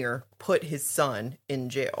Sr. put his son in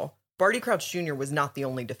jail, Barty Crouch Jr. was not the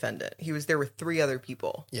only defendant. He was there with 3 other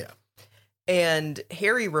people. Yeah. And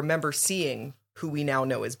Harry remembers seeing who we now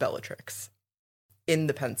know as Bellatrix in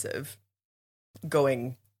the Pensive,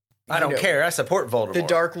 going, I don't care. I support Voldemort. the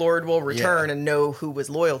Dark Lord will return and know who was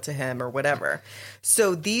loyal to him or whatever.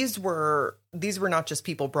 So these were not just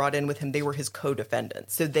people brought in with him. They were his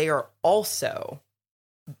co-defendants. So they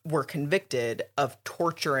were convicted of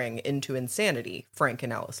torturing into insanity Frank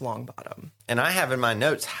and Alice Longbottom. And I have in my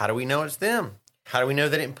notes, how do we know it's them? How do we know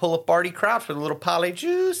they didn't pull up Barty Crouch with a little poly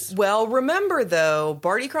juice? Well, remember, though,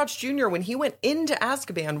 Barty Crouch Jr., when he went into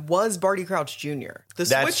Azkaban, was Barty Crouch Jr. The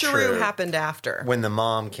That's switcheroo true. happened after. When the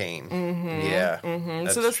mom came. Yeah.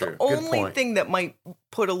 That's So that's true. the Good only point. thing that might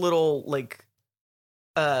put a little, like,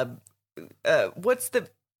 what's the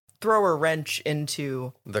throw a wrench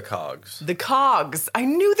into The cogs. the cogs? I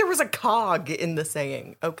knew there was a cog in the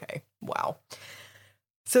saying. Okay, wow.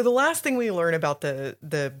 So the last thing we learn about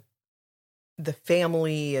the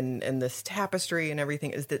family and this tapestry and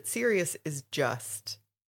everything is that Sirius is just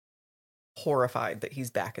horrified that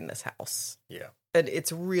he's back in this house. Yeah. And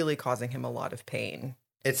it's really causing him a lot of pain.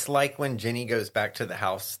 It's like when Jenny goes back to the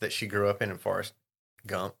house that she grew up in Forrest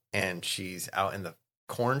Gump, and she's out in the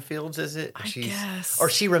cornfields, is it? I guess. Or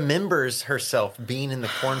she remembers herself being in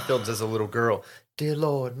the cornfields as a little girl. Dear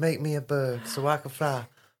Lord, make me a bird so I can fly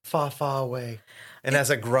far, far away. And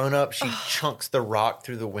as a grown-up, she chunks the rock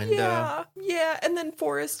through the window. Yeah. And then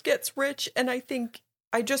Forrest gets rich, and I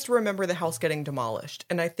just remember the house getting demolished,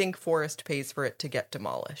 and I think Forrest pays for it to get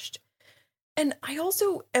demolished. And I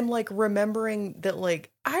also am, like, remembering that,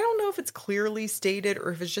 like, I don't know if it's clearly stated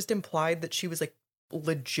or if it's just implied that she was, like,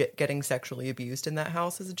 legit getting sexually abused in that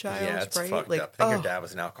house as a child, Yeah, it's right? fucked Like, up. I think her dad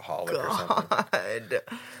was an alcoholic or something. God,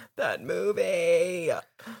 that movie.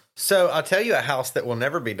 So I'll tell you a house that will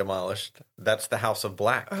never be demolished. That's the House of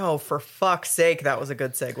Black. Oh, for fuck's sake, that was a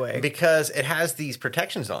good segue. Because it has these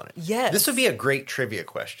protections on it. Yes. This would be a great trivia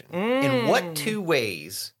question. In what 2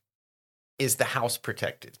 ways is the house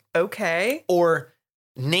protected? Okay. Or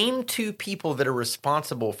name 2 people that are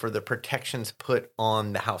responsible for the protections put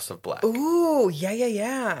on the House of Black. Ooh,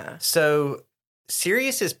 yeah. So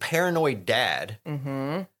Sirius's paranoid dad,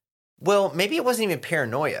 Mm-hmm. well, maybe it wasn't even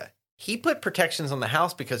paranoia. He put protections on the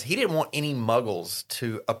house because he didn't want any muggles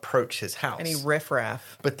to approach his house. Any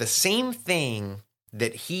riffraff. But the same thing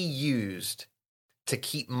that he used to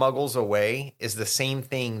keep muggles away is the same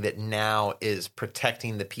thing that now is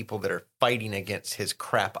protecting the people that are fighting against his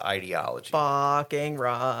crap ideology. Fucking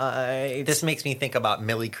right. This makes me think about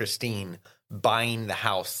Millie Christine buying the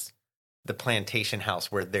house the plantation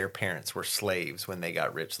house where their parents were slaves when they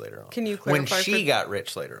got rich later on. Can you clarify? When she got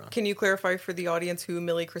rich later on. Can you clarify for the audience who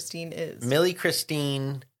Millie Christine is? Millie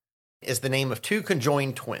Christine is the name of two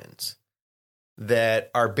conjoined twins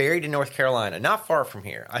that are buried in North Carolina, not far from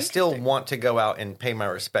here. I still want to go out and pay my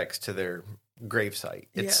respects to their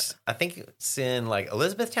gravesite. I think it's in like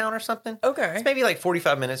Elizabethtown or something. Okay. It's maybe like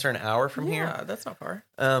 45 minutes or an hour from here. Yeah, that's not far.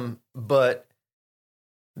 But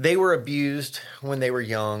they were abused when they were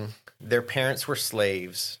young. Their parents were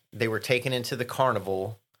slaves. They were taken into the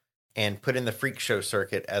carnival and put in the freak show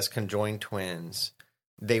circuit as conjoined twins.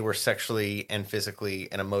 They were sexually and physically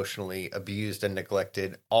and emotionally abused and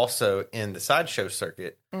neglected also in the sideshow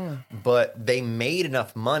circuit. But they made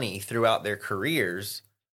enough money throughout their careers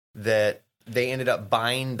that they ended up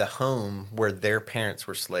buying the home where their parents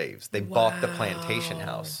were slaves. They bought the plantation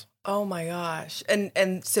house. Oh my gosh.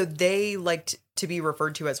 And so they liked to be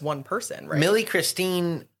referred to as one person, right? Millie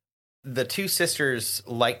Christine, the two sisters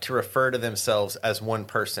like to refer to themselves as one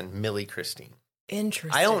person, Millie Christine.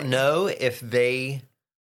 Interesting. I don't know if they,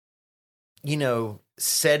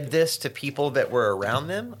 said this to people that were around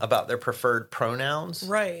them about their preferred pronouns.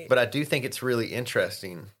 Right. But I do think it's really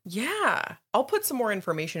interesting. Yeah. I'll put some more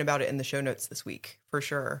information about it in the show notes this week, for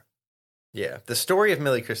sure. Yeah. The story of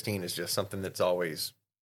Millie Christine is just something that's always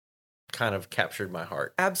kind of captured my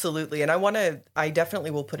heart. Absolutely. And I definitely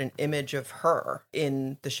will put an image of her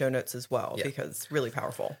in the show notes as well, because really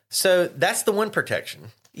powerful. So that's the one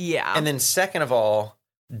protection. Yeah. And then second of all,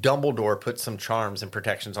 Dumbledore put some charms and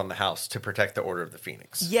protections on the house to protect the Order of the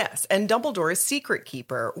Phoenix. Yes, and Dumbledore is Secret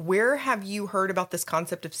Keeper. Where have you heard about this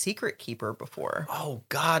concept of Secret Keeper before? Oh,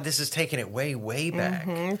 God, this is taking it way, way back.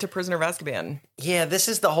 To Prisoner of Azkaban. Yeah, this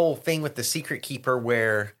is the whole thing with the Secret Keeper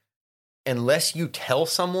where unless you tell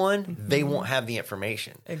someone, they won't have the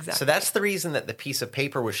information. Exactly. So that's the reason that the piece of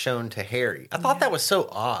paper was shown to Harry. I thought that was so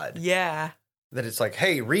odd. Yeah. That it's like,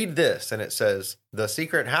 hey, read this. And it says, the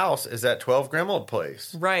secret house is at 12 Grimmauld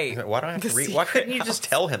Place. Right. Why do I have to read? Why couldn't you just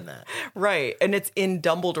tell him that? Right. And it's in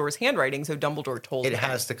Dumbledore's handwriting, so Dumbledore told him. It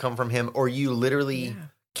has to come from him, or you literally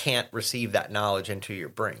can't receive that knowledge into your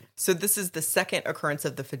brain. So this is the second occurrence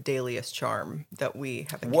of the Fidelius charm that we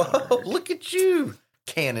have encountered. Whoa, look at you,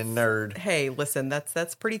 canon nerd. Hey, listen,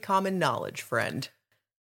 that's pretty common knowledge, friend.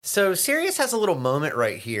 So Sirius has a little moment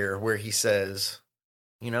right here where he says,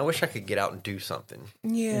 I wish I could get out and do something.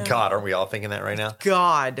 Yeah. God, aren't we all thinking that right now?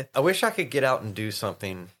 God. I wish I could get out and do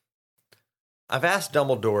something. I've asked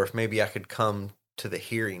Dumbledore if maybe I could come to the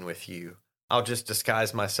hearing with you. I'll just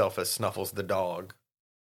disguise myself as Snuffles the dog.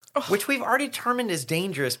 Oh. Which we've already determined is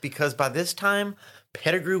dangerous because by this time,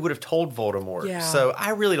 Pettigrew would have told Voldemort. Yeah. So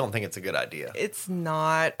I really don't think it's a good idea. It's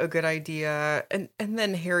not a good idea. And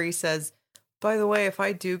then Harry says, by the way, if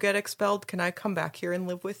I do get expelled, can I come back here and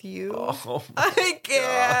live with you? Oh,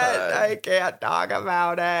 I can't talk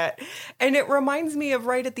about it. And it reminds me of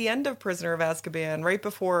right at the end of Prisoner of Azkaban, right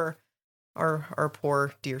before our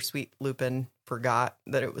poor dear sweet Lupin forgot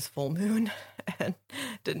that it was full moon and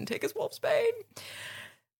didn't take his wolf's bane.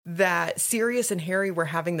 That Sirius and Harry were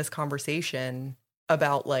having this conversation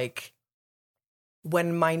about like,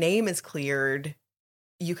 when my name is cleared,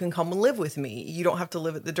 you can come and live with me. You don't have to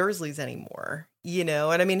live at the Dursleys anymore,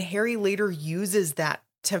 And I mean, Harry later uses that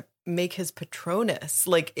to make his Patronus.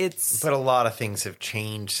 Like But a lot of things have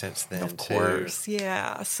changed since then, of course.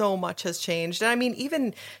 Yeah. So much has changed. And I mean,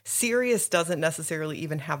 even Sirius doesn't necessarily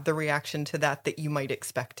even have the reaction to that you might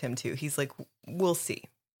expect him to. He's like, we'll see,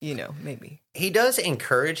 maybe. He does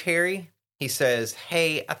encourage Harry. He says,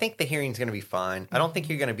 hey, I think the hearing's going to be fine. I don't think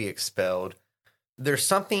you're going to be expelled. There's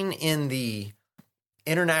something in the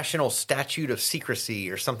International Statute of Secrecy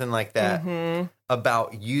or something like that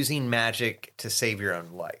about using magic to save your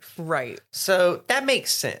own life. Right. So that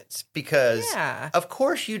makes sense because, of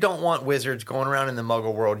course, you don't want wizards going around in the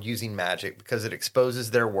Muggle world using magic because it exposes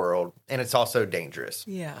their world and it's also dangerous.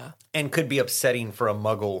 Yeah. And could be upsetting for a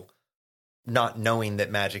Muggle not knowing that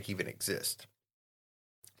magic even exists.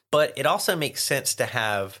 But it also makes sense to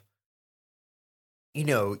have,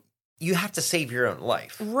 you have to save your own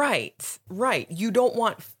life. Right. You don't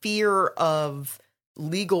want fear of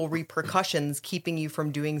legal repercussions keeping you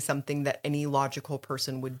from doing something that any logical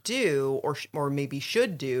person would do or maybe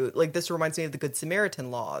should do. Like this reminds me of the Good Samaritan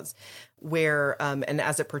laws where, and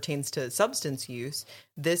as it pertains to substance use,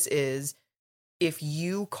 this is if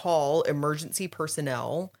you call emergency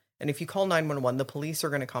personnel and if you call 911, the police are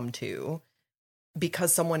going to come too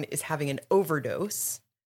because someone is having an overdose.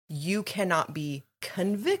 You cannot be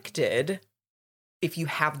convicted if you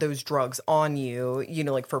have those drugs on you,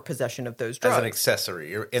 like for possession of those drugs. As an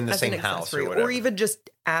accessory or in the same house or whatever. Or even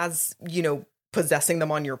just as, possessing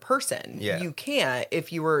them on your person. Yeah. You can't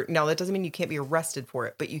if you were, now that doesn't mean you can't be arrested for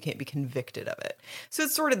it, but you can't be convicted of it. So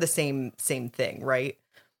it's sort of the same thing, right?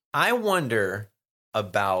 I wonder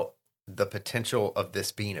about the potential of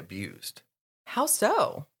this being abused. How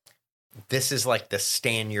so? This is like the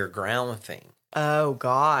stand your ground thing. Oh,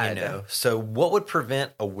 God. You know, so what would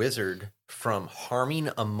prevent a wizard from harming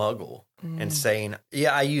a muggle and saying,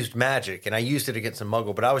 yeah, I used magic and I used it against a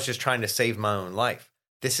muggle, but I was just trying to save my own life.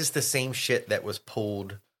 This is the same shit that was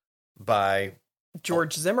pulled by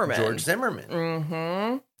George Zimmerman.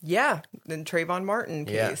 Mm-hmm. Yeah. The Trayvon Martin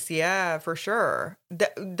case. Yeah, for sure.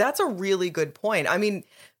 That's a really good point. I mean,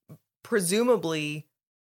 presumably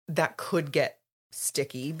that could get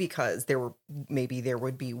sticky because there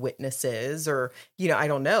would be witnesses or, I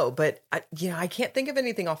don't know. But, I can't think of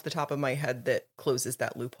anything off the top of my head that closes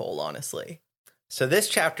that loophole, honestly. So this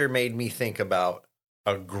chapter made me think about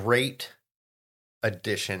a great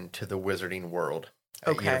addition to the wizarding world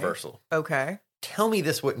at Universal. Okay. Tell me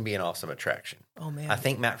this wouldn't be an awesome attraction. Oh, man. I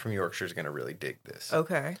think Matt from Yorkshire is going to really dig this.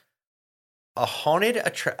 Okay. A haunted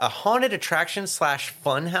attraction /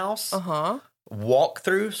 fun house.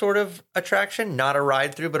 Walk-through sort of attraction, not a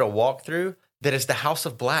ride-through, but a walk-through that is the House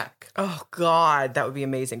of Black. Oh, God, that would be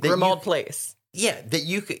amazing. Grimald Place. Yeah,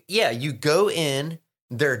 you go in,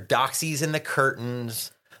 there are doxies in the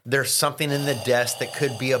curtains, there's something in the desk that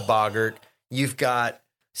could be a boggart. You've got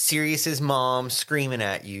Sirius's mom screaming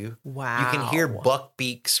at you. Wow. You can hear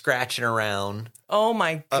Buckbeak scratching around. Oh,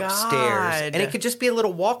 my God. Upstairs. And it could just be a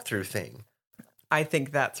little walk-through thing. I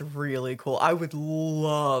think that's really cool. I would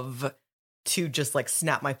love to just like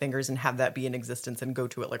snap my fingers and have that be in existence and go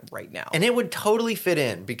to it like right now. And it would totally fit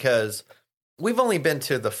in because we've only been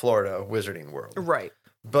to the Florida Wizarding World. Right.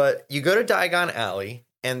 But you go to Diagon Alley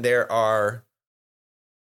and I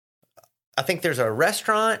think there's a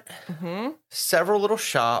restaurant, several little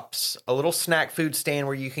shops, a little snack food stand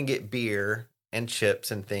where you can get beer and chips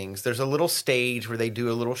and things. There's a little stage where they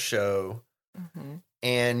do a little show.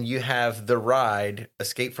 And you have the ride,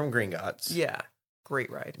 Escape from Gringotts. Yeah. Great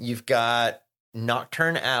ride. You've got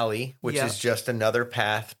Nocturne Alley, which is just another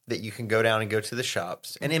path that you can go down and go to the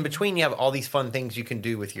shops. And in between, you have all these fun things you can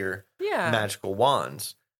do with your magical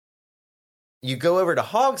wands. You go over to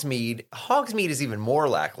Hogsmeade. Hogsmeade is even more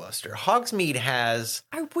lackluster. Hogsmeade has...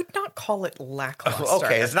 I would not call it lackluster.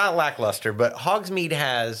 Okay, it's not lackluster, but Hogsmeade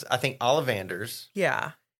has, I think, Ollivanders.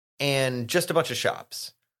 Yeah. And just a bunch of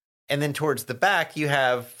shops. And then towards the back, you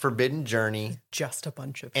have Forbidden Journey. Just a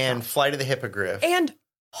bunch of and shops. Flight of the Hippogriff. And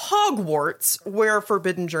Hogwarts, where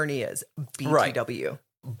Forbidden Journey is. BTW. Right.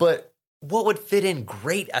 But what would fit in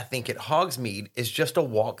great, I think, at Hogsmeade is just a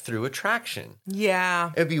walk-through attraction.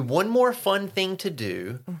 Yeah. It would be one more fun thing to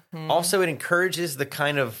do. Also, it encourages the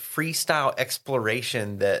kind of freestyle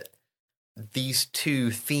exploration that these two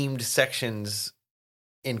themed sections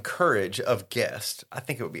encourage of guests. I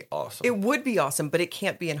think it would be awesome. It would be awesome, but it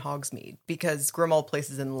can't be in Hogsmeade because Grimald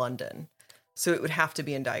Place is in London. So it would have to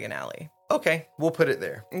be in Diagon Alley. Okay, we'll put it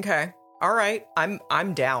there. Okay. All right.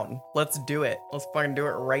 I'm down. Let's do it. Let's fucking do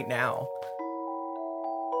it right now.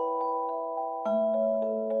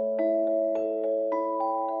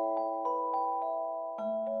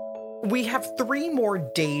 We have 3 more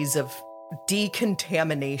days of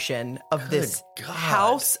decontamination of this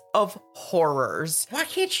House of Horrors. Why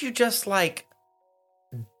can't you just like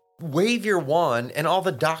wave your wand and all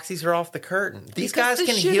the doxies are off the curtain? These guys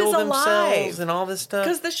can heal themselves and all this stuff.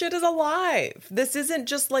 Because the shit is alive. This isn't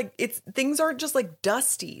just like things aren't just like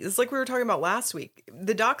dusty. It's like we were talking about last week.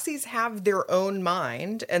 The doxies have their own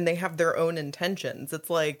mind and they have their own intentions. It's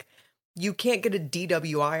like you can't get a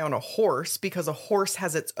DWI on a horse because a horse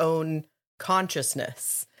has its own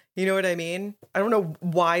consciousness. You know what I mean? I don't know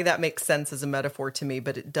why that makes sense as a metaphor to me,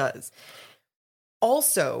 but it does.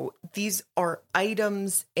 Also, these are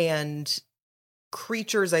items and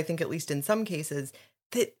creatures, I think, at least in some cases,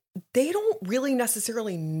 that they don't really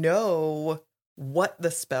necessarily know what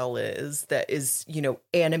the spell is that is,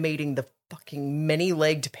 animating the fucking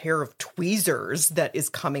many-legged pair of tweezers that is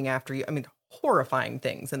coming after you. I mean, horrifying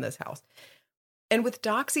things in this house. And with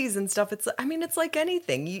doxies and stuff, it's like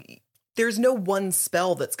anything. There's no one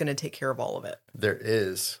spell that's going to take care of all of it. There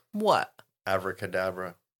is. What?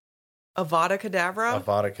 Abracadabra. Avada Kedavra?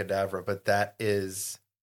 Avada Kedavra, but that is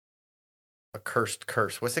a cursed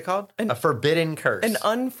curse. What's it called? A forbidden curse. An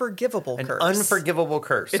unforgivable curse. An unforgivable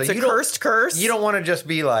curse. It's a cursed curse? You don't want to just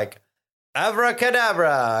be like,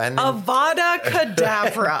 Abracadabra. And Avada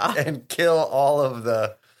Kedavra. and kill all of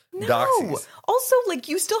the doxies. Also,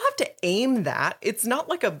 you still have to aim that. It's not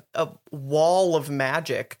like a wall of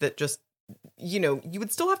magic that just, you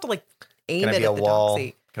would still have to, aim it at the doxie.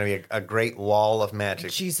 It's going to be a great wall of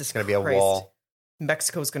magic. Jesus Christ. It's going to be a wall.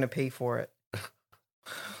 Mexico's going to pay for it.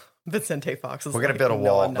 Vicente Fox is We're going to build a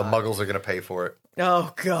wall. The Muggles are going to pay for it.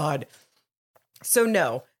 Oh, God. So,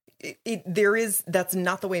 no. That's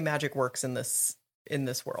not the way magic works in this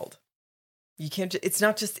world. You can't,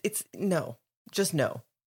 no. Just no.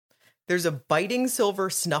 There's a biting silver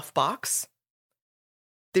snuff box.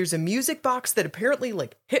 There's a music box that apparently,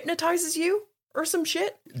 like, hypnotizes you or some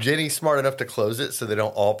shit. Jenny's smart enough to close it so they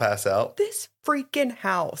don't all pass out. This freaking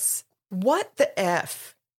house. What the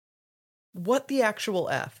F? What the actual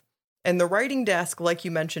F? And the writing desk, like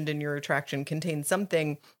you mentioned in your attraction, contains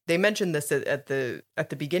something. They mentioned this at the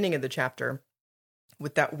beginning of the chapter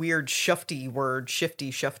with that weird shufty word,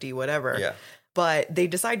 shifty, whatever. Yeah. But they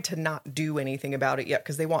decide to not do anything about it yet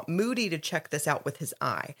because they want Moody to check this out with his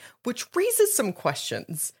eye, which raises some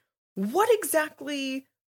questions. What exactly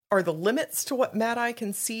are the limits to what Mad Eye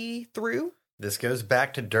can see through? This goes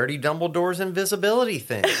back to Dirty Dumbledore's invisibility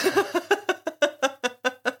thing.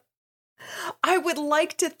 I would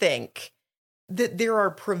like to think that there are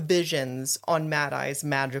provisions on Mad Eye's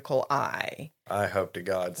magical eye. I hope to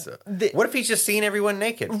God so. What if he's just seeing everyone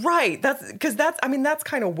naked? Right. That's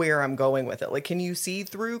kind of where I'm going with it. Like, can you see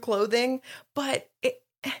through clothing? But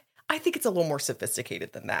I think it's a little more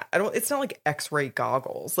sophisticated than that. It's not like X-ray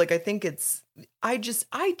goggles. Like, I think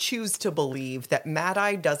I choose to believe that Mad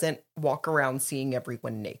Eye doesn't walk around seeing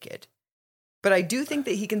everyone naked. But I do think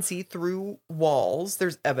that he can see through walls.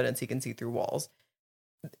 There's evidence he can see through walls.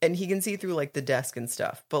 And he can see through, like, the desk and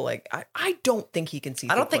stuff. But, like, I don't think he can see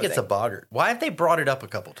through I don't think it's a boggart. Why have they brought it up a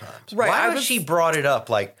couple times? Right, Why has she brought it up,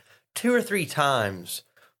 like, 2 or 3 times?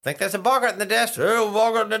 Think there's a boggart in the desk. Oh,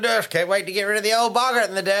 boggart in the desk. Can't wait to get rid of the old boggart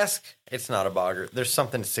in the desk. It's not a boggart. There's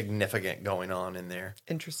something significant going on in there.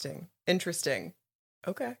 Interesting.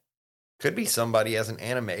 Okay. Could be somebody as an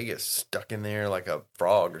animagus stuck in there like a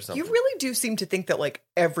frog or something. You really do seem to think that, like,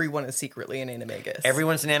 everyone is secretly an animagus.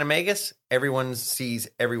 Everyone's an animagus. Everyone sees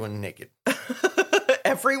everyone naked.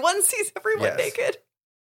 Everyone sees everyone naked?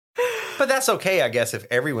 But that's okay, I guess, if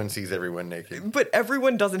everyone sees everyone naked. But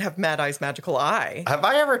everyone doesn't have Mad Eye's magical eye. Have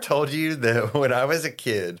I ever told you that when I was a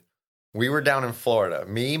kid, we were down in Florida,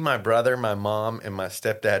 me, my brother, my mom, and my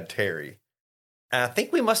stepdad, Terry. And I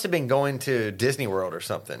think we must have been going to Disney World or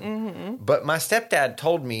something. Mm-hmm. But my stepdad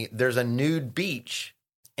told me there's a nude beach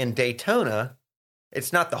in Daytona.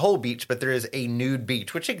 It's not the whole beach, but there is a nude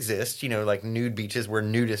beach, which exists, like nude beaches where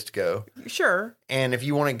nudists go. Sure. And if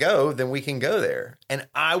you want to go, then we can go there. And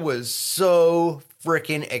I was so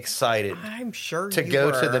freaking excited. I'm sure to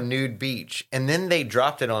go to the nude beach. And then they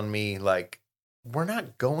dropped it on me like, we're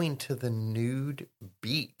not going to the nude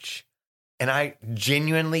beach. And I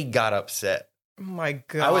genuinely got upset. Oh my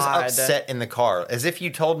God. I was upset in the car, as if you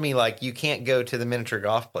told me, like, you can't go to the miniature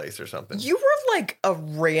golf place or something. You were like a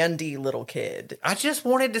randy little kid. I just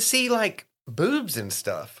wanted to see, like, boobs and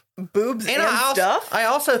stuff. Boobs and stuff? I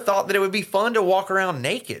also thought that it would be fun to walk around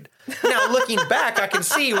naked. Now, looking back, I can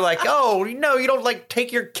see, like, oh, no, you don't, like,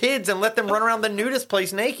 take your kids and let them run around the nudist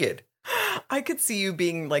place naked. I could see you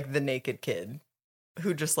being, like, the naked kid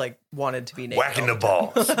who just, like, wanted to be naked. Whacking the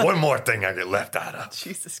balls. One more thing I get left out of.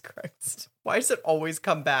 Jesus Christ. Why does it always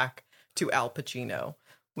come back to Al Pacino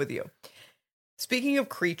with you? Speaking of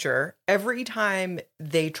Creature, every time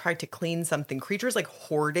they try to clean something, Creature's like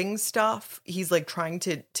hoarding stuff. He's like trying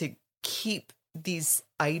to keep these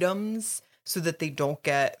items so that they don't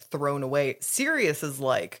get thrown away. Sirius is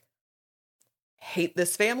like, hate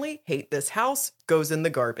this family, hate this house, goes in the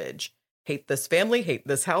garbage. Hate this family, hate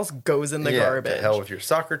this house, goes in the garbage. To hell with your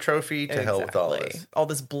soccer trophy, to hell with all this. All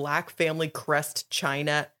this black family crest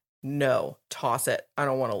china, no, toss it. I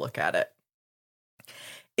don't want to look at it.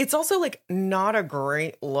 It's also like not a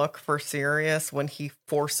great look for Sirius when he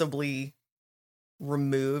forcibly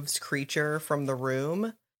removes Creature from the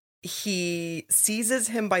room. He seizes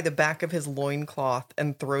him by the back of his loincloth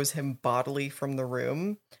and throws him bodily from the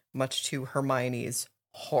room, much to Hermione's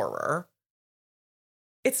horror.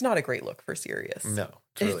 It's not a great look for Sirius. No,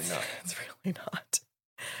 it's really not. It's really not.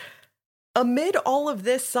 Amid all of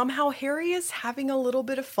this, somehow Harry is having a little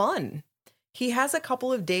bit of fun. He has a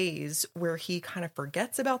couple of days where he kind of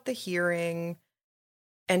forgets about the hearing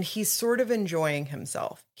and he's sort of enjoying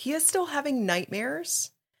himself. He is still having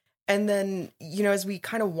nightmares. And then, as we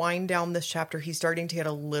kind of wind down this chapter, he's starting to get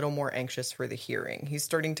a little more anxious for the hearing. He's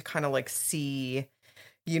starting to kind of like see,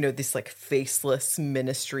 this like faceless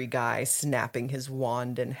ministry guy snapping his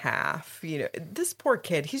wand in half. This poor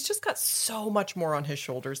kid, he's just got so much more on his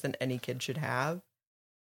shoulders than any kid should have.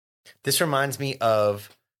 This reminds me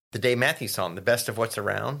of the Dave Matthews song, The Best of What's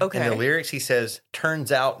Around. Okay. In the lyrics, he says,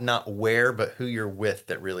 turns out not where, but who you're with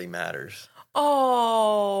that really matters.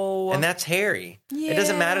 Oh. And that's Harry. It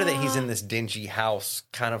doesn't matter that he's in this dingy house,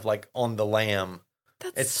 kind of like on the lam.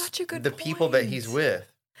 That's such a good the point. people that he's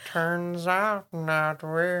with. Turns out not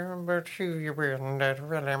well, but you will, that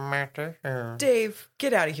really matter. Dave,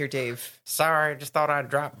 get out of here, Dave. Sorry, just thought I'd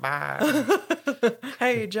drop by.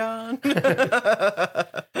 Hey, John.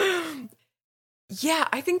 Yeah,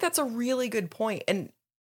 I think that's a really good point. And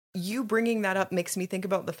you bringing that up makes me think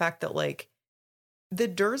about the fact that, like, the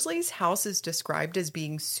Dursleys' house is described as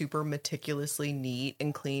being super meticulously neat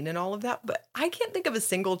and clean and all of that, but I can't think of a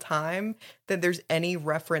single time that there's any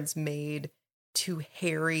reference made to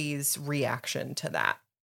Harry's reaction to that.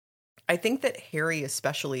 I think that Harry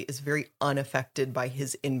especially is very unaffected by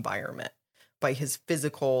his environment, by his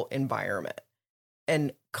physical environment,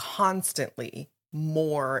 and constantly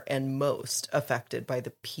more and most affected by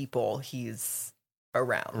the people he's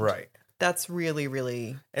around. Right. That's really,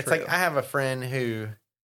 really It's true. like I have a friend who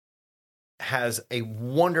has a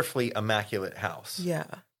wonderfully immaculate house. Yeah.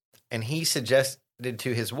 And he suggested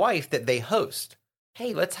to his wife that they host.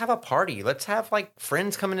 Hey, let's have a party. Let's have like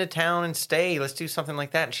friends come into town and stay. Let's do something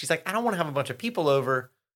like that. And she's like, I don't want to have a bunch of people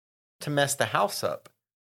over to mess the house up.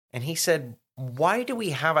 And he said, why do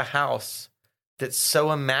we have a house that's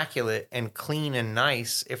so immaculate and clean and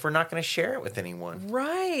nice if we're not going to share it with anyone?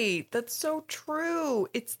 Right. That's so true.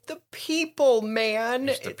 It's the people, man.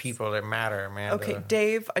 It's the people that matter, man. Okay,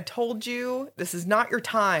 Dave, I told you this is not your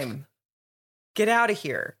time. Get out of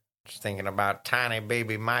here. Just thinking about tiny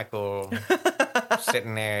baby Michael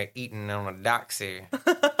sitting there eating on a doxy.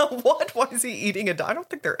 What? Why is he eating a I don't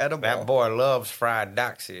think they're edible. That boy loves fried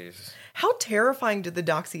doxies. How terrifying did the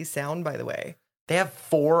doxies sound, by the way? They have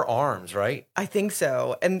 4 arms, right? I think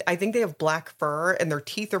so. And I think they have black fur and their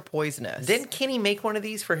teeth are poisonous. Didn't Kenny make one of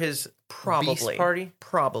these for his Probably. Beast party?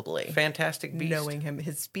 Probably. Fantastic Beast? Knowing him.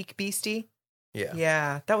 His Speak Beastie? Yeah.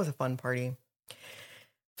 Yeah, that was a fun party.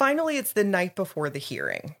 Finally, it's the night before the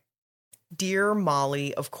hearing. Dear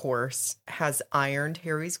Molly, of course, has ironed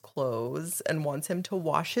Harry's clothes and wants him to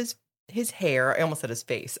wash his hair. I almost said his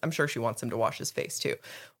face. I'm sure she wants him to wash his face too.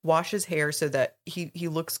 Wash his hair so that he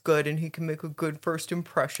looks good and he can make a good first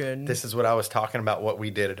impression. This is what I was talking about, what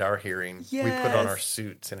we did at our hearing. Yes. We put on our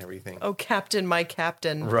suits and everything. Oh, Captain, my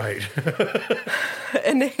Captain. Right.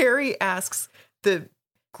 And Harry asks the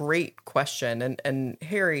great question. And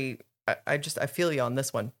Harry, I feel you on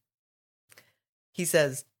this one. He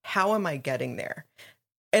says, how am I getting there?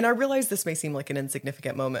 And I realize this may seem like an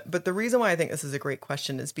insignificant moment, but the reason why I think this is a great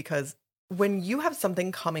question is because when you have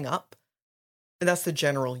something coming up, and that's the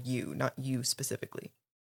general you, not you specifically.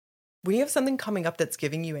 When you have something coming up that's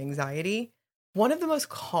giving you anxiety, one of the most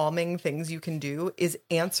calming things you can do is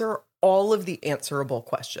answer all of the answerable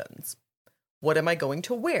questions. What am I going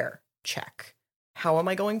to wear? Check. How am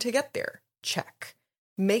I going to get there? Check.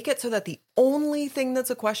 Make it so that the only thing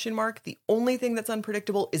that's a question mark, the only thing that's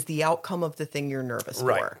unpredictable is the outcome of the thing you're nervous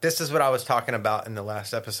for. This is what I was talking about in the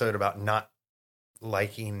last episode about not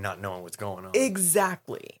liking, not knowing what's going on.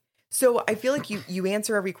 Exactly. So I feel like you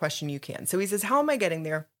answer every question you can. So he says, how am I getting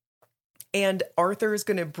there? And Arthur is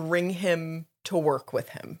going to bring him to work with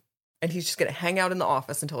him. And he's just going to hang out in the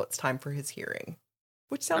office until it's time for his hearing.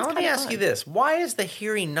 Which sounds kind of fun. Let me ask you this. Why is the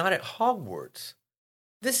hearing not at Hogwarts?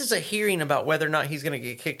 This is a hearing about whether or not he's going to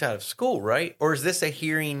get kicked out of school, right? Or is this a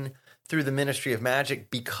hearing through the Ministry of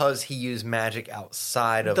Magic because he used magic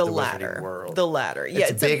outside of the Wizarding World? The latter. Yeah,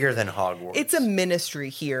 it's bigger than Hogwarts. It's a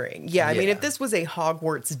ministry hearing. Yeah, I mean, if this was a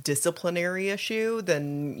Hogwarts disciplinary issue,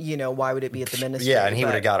 then, why would it be at the ministry? Yeah, and he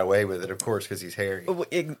would have got away with it, of course, because he's Harry.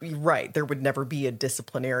 Right. There would never be a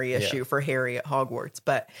disciplinary issue for Harry at Hogwarts.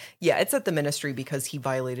 But yeah, it's at the ministry because he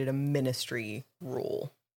violated a ministry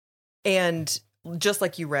rule. And just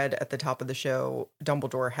like you read at the top of the show,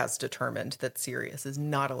 Dumbledore has determined that Sirius is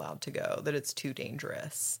not allowed to go, that it's too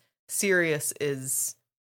dangerous. Sirius is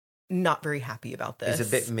not very happy about this. He's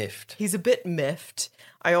a bit miffed.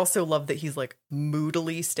 I also love that he's like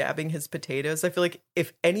moodily stabbing his potatoes. I feel like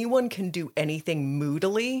if anyone can do anything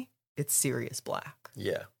moodily, it's Sirius Black.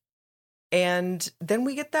 Yeah. And then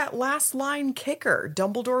we get that last line kicker.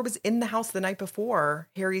 Dumbledore was in the house the night before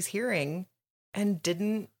Harry's hearing and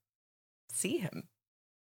didn't see him.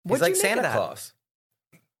 He's like Santa Claus.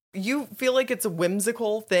 You feel like it's a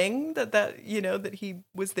whimsical thing that he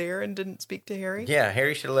was there and didn't speak to Harry? Yeah,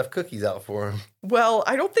 Harry should have left cookies out for him. Well,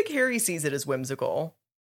 I don't think Harry sees it as whimsical.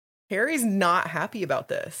 Harry's not happy about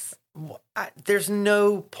this. There's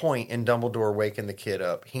no point in Dumbledore waking the kid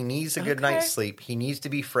up. He needs a good night's sleep. He needs to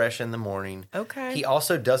be fresh in the morning. Okay. He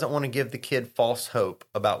also doesn't want to give the kid false hope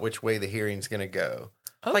about which way the hearing's going to go.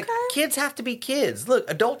 Okay. Like, kids have to be kids. Look,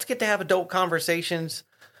 adults get to have adult conversations.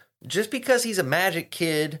 Just because he's a magic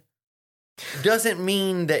kid doesn't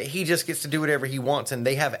mean that he just gets to do whatever he wants and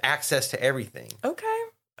they have access to everything. Okay.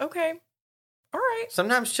 All right.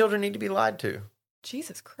 Sometimes children need to be lied to.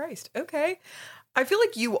 Jesus Christ. Okay. I feel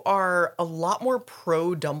like you are a lot more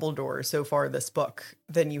pro Dumbledore so far this book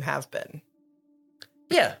than you have been.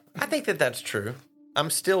 Yeah, I think that that's true. I'm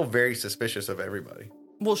still very suspicious of everybody.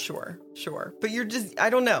 Well, sure. But you're just, I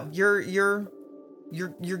don't know. You're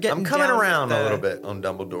getting I'm coming down around with a little bit on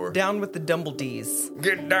Dumbledore. Down with the Dumbledees.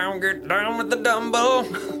 Get down with the Dumbo.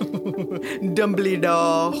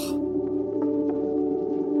 Dumbledore.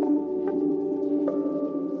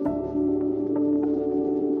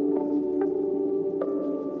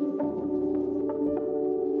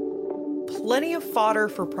 Plenty of fodder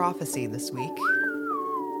for prophecy this week.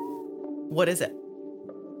 What is it?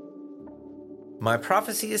 My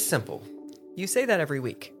prophecy is simple. You say that every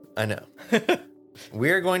week. I know.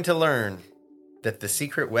 We're going to learn that the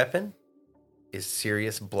secret weapon is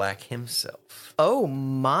Sirius Black himself. Oh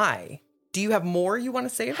my. Do you have more you want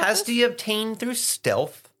to say about Has this? to be obtained through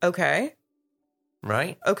stealth, Okay.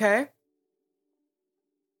 right? Okay.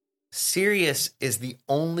 Sirius is the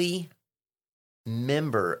only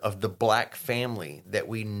member of the Black family that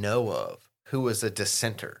we know of who was a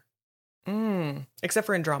dissenter. Except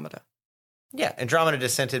for Andromeda. Yeah, Andromeda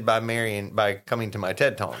dissented by marrying, by coming to my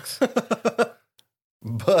TED Tonks.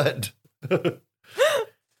 But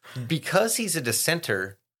because he's a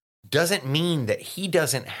dissenter doesn't mean that he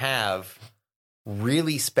doesn't have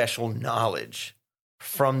really special knowledge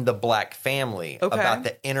from the Black family about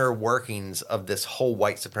the inner workings of this whole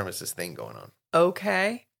white supremacist thing going on.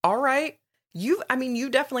 Okay. All right. You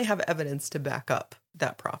definitely have evidence to back up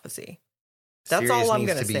that prophecy. That's Sirius all I'm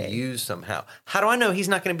going needs to to say. be used somehow. How do I know he's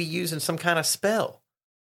not going to be using some kind of spell?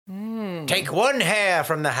 Take one hair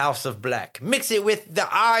from the House of Black, mix it with the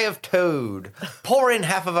Eye of Toad, pour in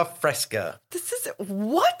half of a Fresca. This is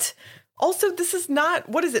what? Also, this is not,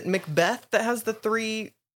 what is it, Macbeth that has the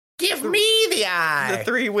three Give me the eye. The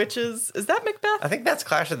three witches. Is that Macbeth? I think that's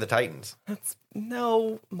Clash of the Titans.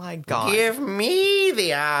 No, my God. Give me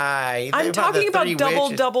the eye. I'm talking about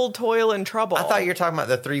double toil and trouble. I thought you were talking about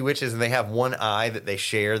the three witches and they have one eye that they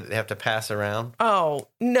share that they have to pass around. Oh,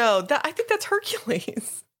 no. I think that's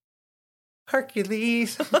Hercules.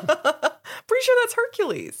 Hercules. Pretty sure that's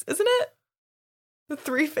Hercules, isn't it? The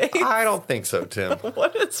three faces. I don't think so, Tim.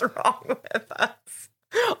 What is wrong with us?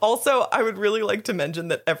 Also, I would really like to mention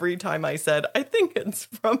that every time I said, I think it's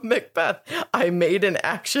from Macbeth, I made an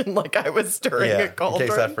action like I was stirring a cauldron. In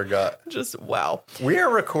case I forgot. Just, wow. We are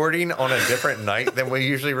recording on a different night than we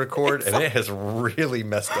usually record, and it has really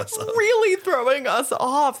messed us up. Really throwing us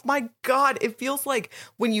off. My God, it feels like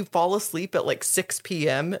when you fall asleep at like 6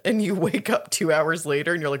 p.m. and you wake up 2 hours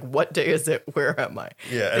later and you're like, what day is it? Where am I?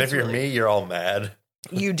 Yeah, and if you're me, you're all mad.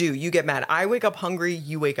 You do. You get mad. I wake up hungry.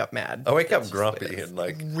 You wake up mad. I wake up grumpy and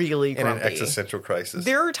like really grumpy. In an existential crisis.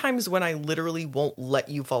 There are times when I literally won't let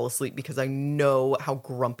you fall asleep because I know how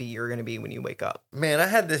grumpy you're going to be when you wake up. Man, I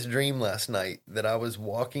had this dream last night that I was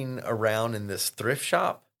walking around in this thrift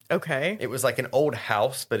shop. Okay. It was like an old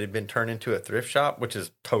house, but it had been turned into a thrift shop, which is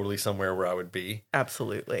totally somewhere where I would be.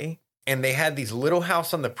 Absolutely. And they had these Little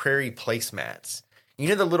House on the Prairie placemats. You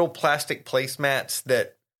know the little plastic placemats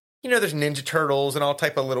that, you know, there's Ninja Turtles and all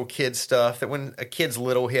type of little kid stuff that when a kid's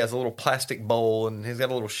little, he has a little plastic bowl and he's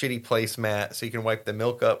got a little shitty placemat so you can wipe the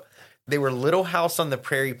milk up. They were Little House on the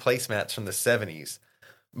Prairie placemats from the 70s.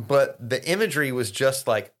 But the imagery was just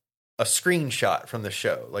like a screenshot from the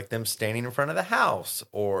show, like them standing in front of the house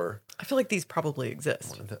or... I feel like these probably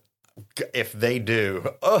exist. If they do.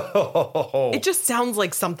 Oh. It just sounds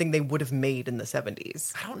like something they would have made in the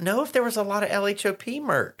 70s. I don't know if there was a lot of LHOP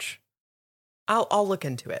merch. I'll look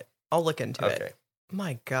into it. Okay.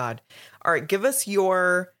 My God. All right, give us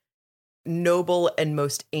your noble and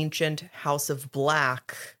most ancient House of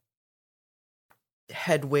Black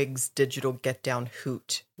Hedwig's digital get down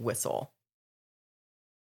hoot whistle.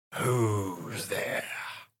 Who's there?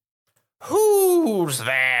 Who's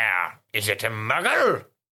there? Is it a muggle?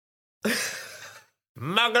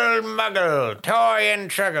 Muggle, toy and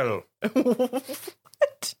truggle.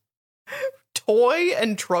 What? Toy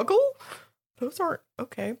and truggle? Those aren't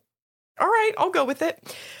okay. All right, I'll go with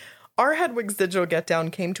it. Our Hedwig's digital get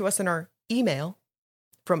down came to us in our email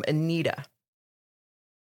from Anita.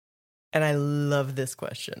 And I love this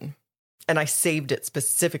question. And I saved it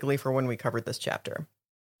specifically for when we covered this chapter.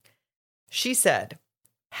 She said,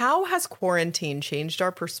 how has quarantine changed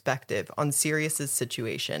our perspective on Sirius's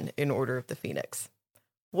situation in Order of the Phoenix?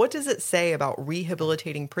 What does it say about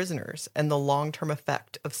rehabilitating prisoners and the long-term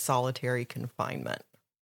effect of solitary confinement?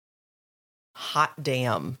 Hot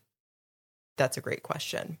damn. That's a great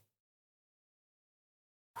question.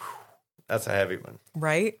 That's a heavy one.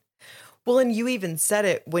 Right? Well, and you even said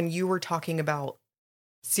it when you were talking about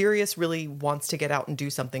Sirius really wants to get out and do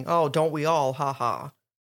something. Oh, don't we all? Ha ha.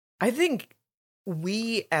 I think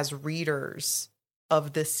we as readers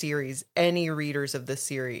of this series, any readers of this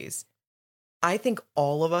series, I think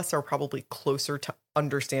all of us are probably closer to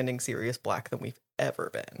understanding Sirius Black than we've ever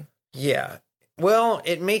been. Yeah. Well,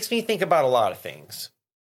 it makes me think about a lot of things.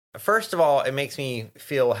 First of all, it makes me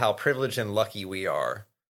feel how privileged and lucky we are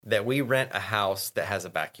that we rent a house that has a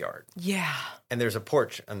backyard. Yeah. And there's a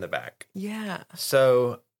porch in the back. Yeah.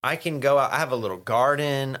 So I can go out. I have a little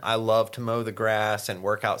garden. I love to mow the grass and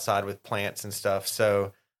work outside with plants and stuff.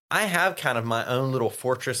 So I have kind of my own little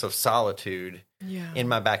fortress of solitude in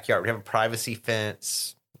my backyard. We have a privacy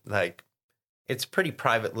fence. Like, it's a pretty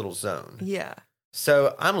private little zone. Yeah.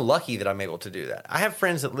 So I'm lucky that I'm able to do that. I have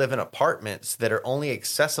friends that live in apartments that are only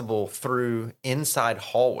accessible through inside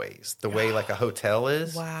hallways, the way like a hotel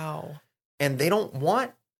is. Wow. And they don't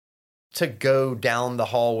want to go down the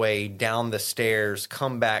hallway, down the stairs,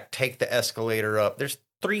 come back, take the escalator up. There's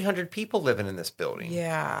 300 people living in this building.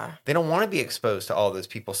 Yeah. They don't want to be exposed to all those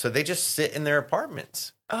people. So they just sit in their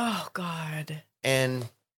apartments. Oh, God. And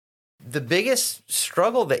the biggest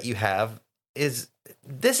struggle that you have is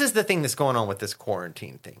this is the thing that's going on with this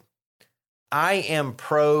quarantine thing. I am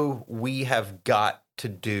pro, we have got to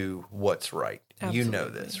do what's right. Absolutely. You know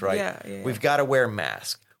this, right? Yeah. We've got to wear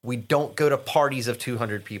masks. We don't go to parties of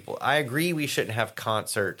 200 people. I agree we shouldn't have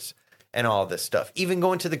concerts and all this stuff. Even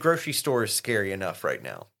going to the grocery store is scary enough right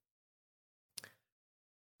now.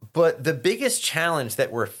 But the biggest challenge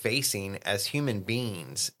that we're facing as human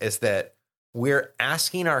beings is that we're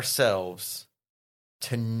asking ourselves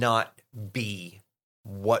to not be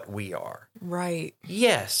what we are. Right.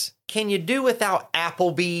 Yes. Can you do without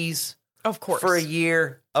Applebee's? Of course. For a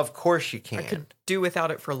year? Of course you can. I could do without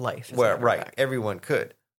it for life. Well, right. Everyone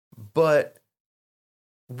could. But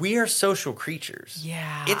we are social creatures.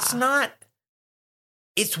 Yeah. It's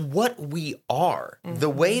what we are. Mm-hmm. The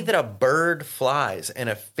way that a bird flies and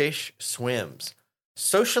a fish swims.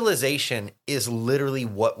 Socialization is literally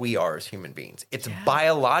what we are as human beings. It's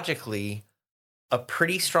biologically a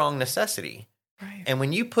pretty strong necessity. Right. And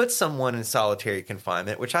when you put someone in solitary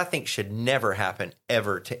confinement, which I think should never happen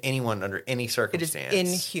ever to anyone under any circumstance. It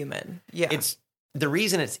is inhuman. Yeah. The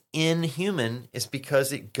reason it's inhuman is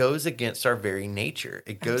because it goes against our very nature.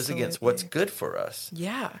 It goes against what's good for us.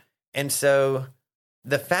 Yeah. And so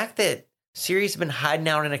the fact that Sirius has been hiding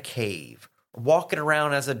out in a cave, walking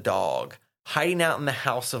around as a dog, hiding out in the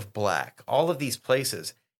House of Black, all of these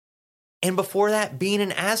places. And before that, being in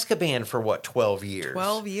Azkaban for 12 years?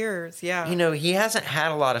 12 years, yeah. You know, he hasn't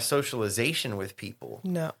had a lot of socialization with people.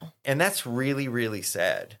 No. And that's really, really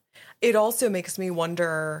sad. It also makes me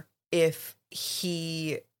wonder if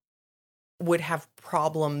he would have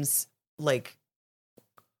problems, like,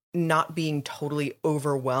 not being totally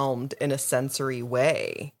overwhelmed in a sensory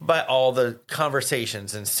way. By all the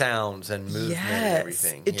conversations and sounds and movement and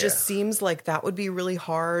everything. It just seems like that would be really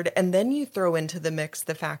hard. And then you throw into the mix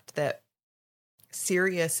the fact that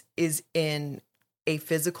Sirius is in a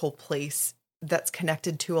physical place that's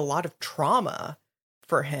connected to a lot of trauma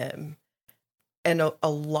for him and a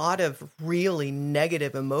lot of really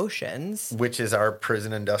negative emotions. Which is our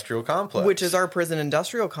prison industrial complex.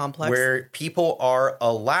 Where people are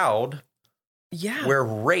allowed. Yeah. Where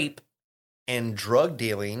rape and drug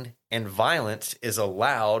dealing and violence is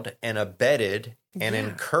allowed and abetted and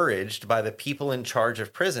encouraged by the people in charge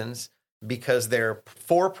of prisons because they're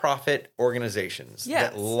for-profit organizations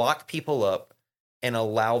that lock people up and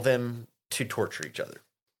allow them to torture each other.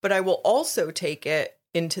 But I will also take it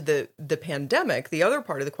into the pandemic, the other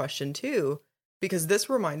part of the question too, because this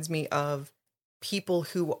reminds me of people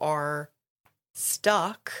who are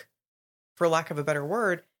stuck, for lack of a better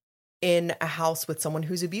word, in a house with someone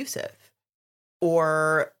who's abusive,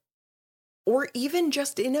 or even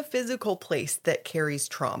just in a physical place that carries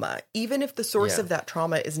trauma, even if the source of that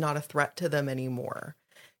trauma is not a threat to them anymore.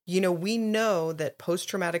 You know, we know that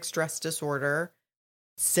post-traumatic stress disorder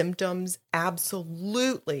symptoms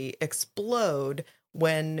absolutely explode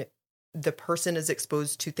when the person is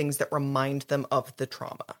exposed to things that remind them of the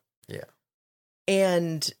trauma. Yeah.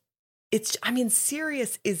 And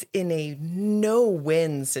Sirius is in a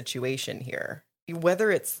no-win situation here. Whether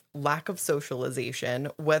it's lack of socialization,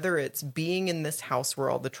 whether it's being in this house where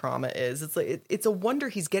all the trauma is, it's a wonder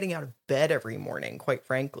he's getting out of bed every morning, quite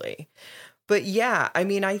frankly. But yeah, I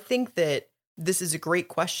mean, I think that this is a great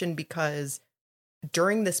question because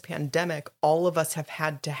during this pandemic, all of us have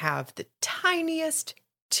had to have the tiniest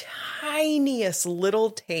little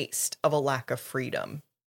taste of a lack of freedom.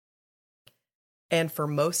 And for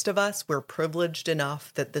most of us, we're privileged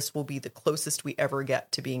enough that this will be the closest we ever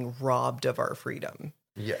get to being robbed of our freedom.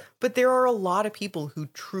 Yeah. But there are a lot of people who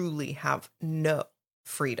truly have no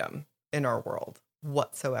freedom in our world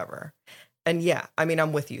whatsoever. And yeah, I mean,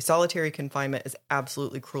 I'm with you. Solitary confinement is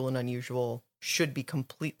absolutely cruel and unusual, should be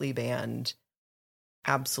completely banned,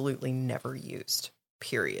 absolutely never used,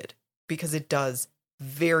 period. Because it does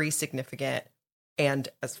very significant, and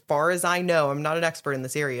as far as I know, I'm not an expert in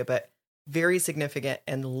this area, but very significant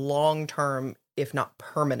and long-term, if not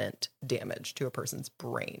permanent, damage to a person's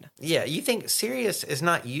brain. Yeah, you think Sirius is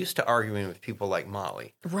not used to arguing with people like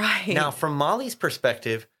Molly. Right. Now, from Molly's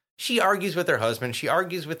perspective, she argues with her husband. She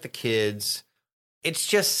argues with the kids. It's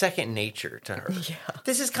just second nature to her. Yeah.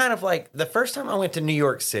 This is kind of like the first time I went to New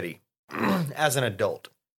York City as an adult.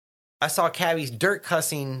 I saw cabbies dirt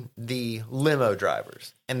cussing the limo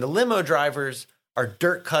drivers. And the limo drivers are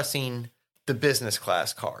dirt cussing the business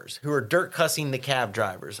class cars, who are dirt cussing the cab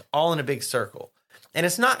drivers, all in a big circle. And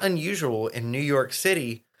it's not unusual in New York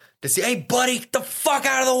City to say, hey, buddy, get the fuck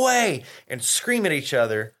out of the way, and scream at each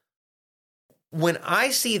other. When I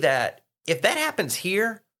see that, if that happens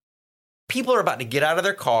here, people are about to get out of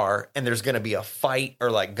their car and there's going to be a fight or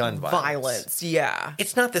like gun violence. Yeah.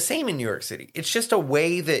 It's not the same in New York City. It's just a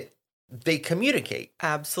way that they communicate.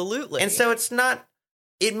 Absolutely. And so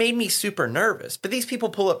it made me super nervous. But these people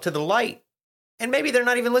pull up to the light and maybe they're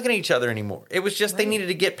not even looking at each other anymore. It was just They needed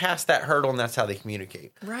to get past that hurdle, and that's how they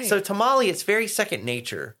communicate. Right. So to Molly, it's very second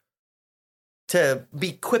nature to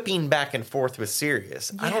be quipping back and forth with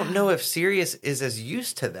Sirius. Yeah. I don't know if Sirius is as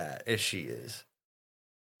used to that as she is.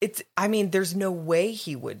 There's no way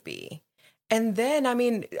he would be. And then,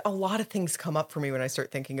 a lot of things come up for me when I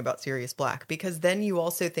start thinking about Sirius Black, because then you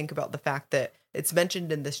also think about the fact that it's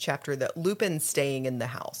mentioned in this chapter that Lupin's staying in the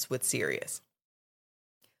house with Sirius.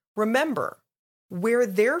 Remember, where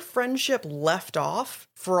their friendship left off,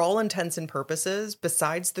 for all intents and purposes,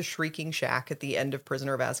 besides the shrieking shack at the end of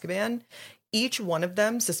Prisoner of Azkaban, each one of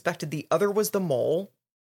them suspected the other was the mole.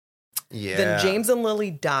 Yeah. Then James and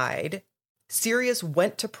Lily died. Sirius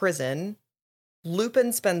went to prison.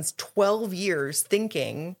 Lupin spends 12 years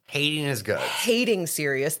hating his guts, hating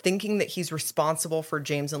Sirius, thinking that he's responsible for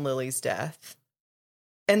James and Lily's death.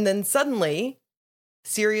 And then suddenly,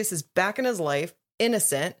 Sirius is back in his life,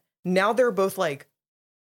 innocent. Now they're both like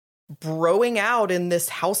broing out in this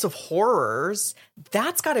house of horrors.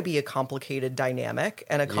 That's got to be a complicated dynamic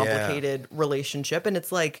and a complicated relationship. And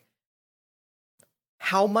it's like,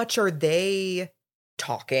 how much are they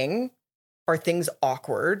talking? Are things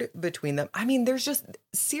awkward between them?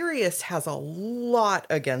 Sirius has a lot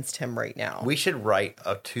against him right now. We should write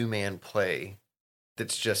a 2-man play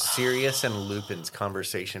that's just Sirius and Lupin's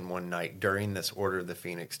conversation one night during this Order of the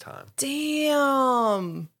Phoenix time.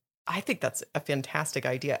 Damn. I think that's a fantastic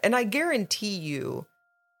idea. And I guarantee you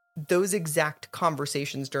those exact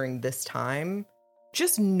conversations during this time,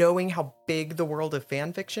 just knowing how big the world of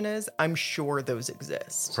fan fiction is, I'm sure those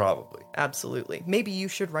exist. Probably. Absolutely. Maybe you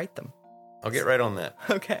should write them. I'll get right on that.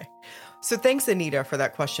 Okay. So thanks, Anita, for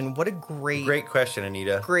that question. What a great question,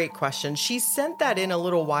 Anita. Great question. She sent that in a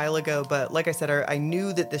little while ago, but like I said, I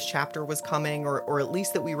knew that this chapter was coming, or at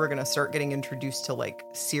least that we were going to start getting introduced to like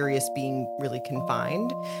Sirius being really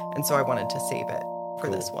confined. And so I wanted to save it for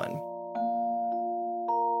this one.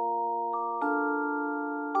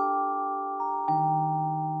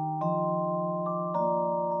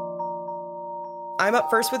 I'm up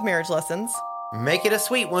first with marriage lessons. Make it a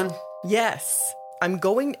sweet one. Yes.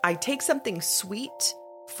 I take something sweet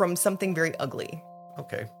from something very ugly.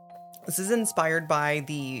 Okay. This is inspired by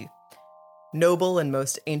the noble and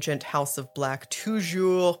most ancient House of Black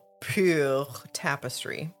Toujours Pure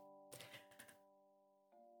tapestry.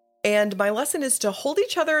 And my lesson is to hold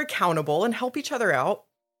each other accountable and help each other out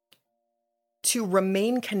to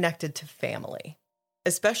remain connected to family,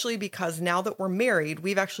 especially because now that we're married,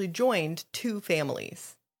 we've actually joined 2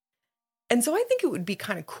 families. And so I think it would be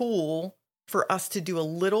kind of cool for us to do a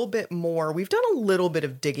little bit more. We've done a little bit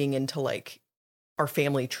of digging into like our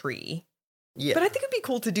family tree. Yeah. But I think it'd be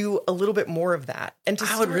cool to do a little bit more of that. And to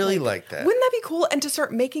I would really like that. Wouldn't that be cool? And to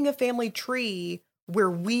start making a family tree where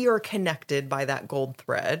we are connected by that gold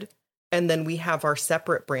thread. And then we have our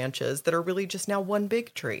separate branches that are really just now one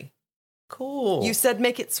big tree. Cool. You said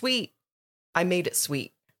make it sweet. I made it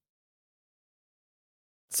sweet.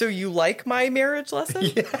 So you like my marriage lesson?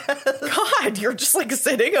 Yes. God, you're just like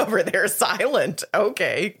sitting over there silent.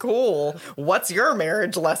 Okay, cool. What's your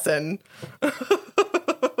marriage lesson?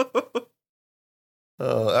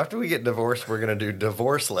 After we get divorced, we're going to do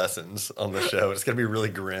divorce lessons on the show. It's going to be really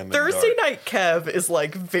grim. And Thursday dark. night Kev is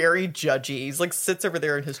like very judgy. He's like sits over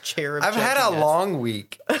there in his chair of I've had a long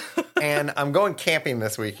week. And I'm going camping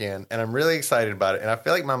this weekend, and I'm really excited about it. And I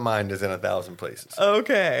feel like my mind is in 1,000 places.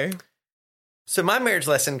 Okay. So my marriage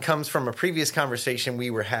lesson comes from a previous conversation we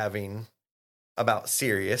were having about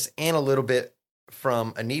Sirius, and a little bit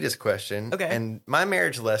from Anita's question. Okay. And my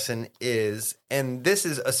marriage lesson is, and this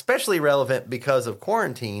is especially relevant because of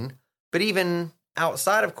quarantine, but even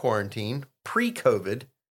outside of quarantine, pre-COVID,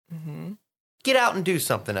 get out and do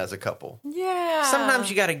something as a couple. Yeah. Sometimes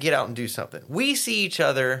you got to get out and do something. We see each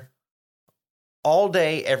other all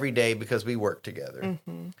day, every day, because we work together.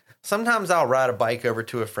 Sometimes I'll ride a bike over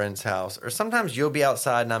to a friend's house, or sometimes you'll be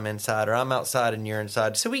outside and I'm inside, or I'm outside and you're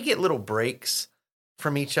inside. So we get little breaks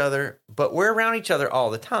from each other, but we're around each other all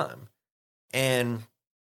the time. And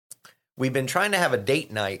we've been trying to have a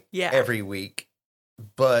date night every week,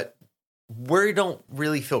 but we don't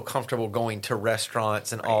really feel comfortable going to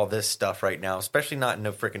restaurants and all this stuff right now, especially not in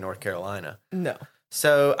no freaking North Carolina. No.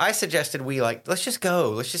 So I suggested let's just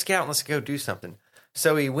go. Let's just get out and let's go do something.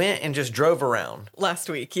 So we went and just drove around. Last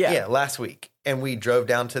week, yeah. Yeah, last week. And we drove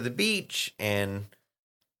down to the beach, and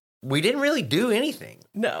we didn't really do anything.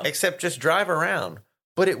 No. Except just drive around.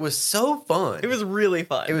 But it was so fun. It was really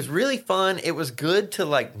fun. It was really fun. It was good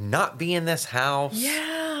to not be in this house.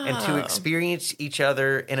 Yeah. And to experience each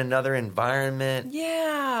other in another environment.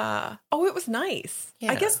 Yeah. Oh, it was nice.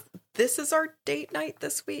 Yeah. I guess this is our date night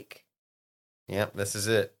this week. Yep, this is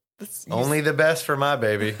it. Only the best for my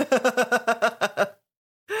baby.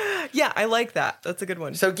 Yeah, I like that. That's a good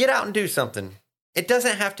one. So get out and do something. It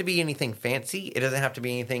doesn't have to be anything fancy. It doesn't have to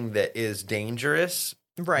be anything that is dangerous.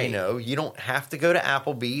 Right. You know, you don't have to go to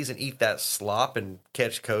Applebee's and eat that slop and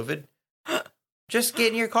catch COVID. Just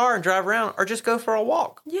get in your car and drive around, or just go for a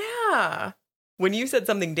walk. Yeah. When you said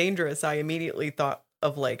something dangerous, I immediately thought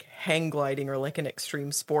of hang gliding or an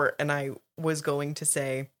extreme sport. And I was going to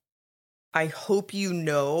say, I hope you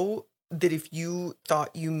know that if you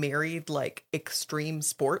thought you married extreme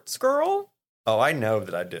sports girl. Oh, I know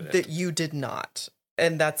that I didn't. That you did not.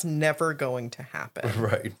 And that's never going to happen.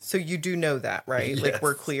 Right. So you do know that, right? Yes.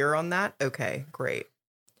 We're clear on that? Okay, great.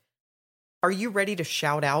 Are you ready to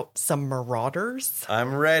shout out some marauders?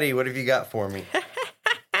 I'm ready. What have you got for me?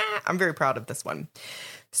 I'm very proud of this one.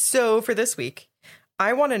 So for this week,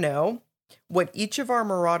 I want to know what each of our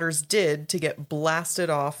marauders did to get blasted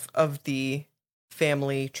off of the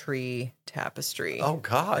family tree tapestry. Oh,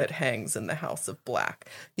 God. That hangs in the House of Black.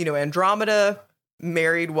 You know, Andromeda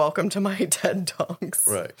married Welcome to My Dead Tonks.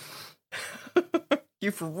 Right.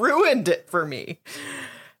 You've ruined it for me.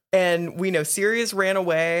 And we know Sirius ran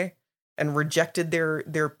away and rejected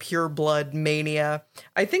their pure blood mania.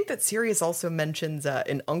 I think that Sirius also mentions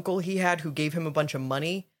an uncle he had who gave him a bunch of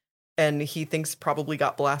money, and he thinks probably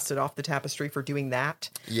got blasted off the tapestry for doing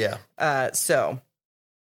that. Yeah. So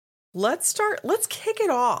let's kick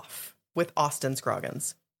it off with Austin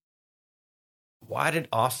Scroggins. Why did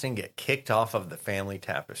Austin get kicked off of the family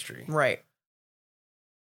tapestry? Right.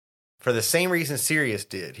 For the same reason Sirius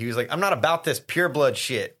did. He was like, I'm not about this pure blood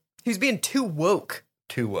shit. He's being too woke.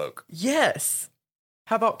 Too woke. Yes.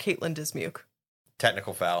 How about Caitlin Dismuke?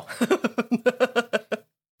 Technical foul.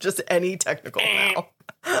 Just any technical foul.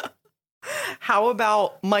 How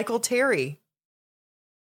about Michael Terry?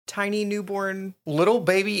 Tiny newborn. Little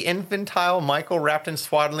baby infantile Michael wrapped in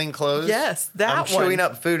swaddling clothes. Yes, that I'm one. chewing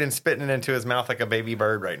up food and spitting it into his mouth like a baby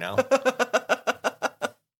bird right now.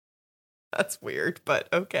 That's weird, but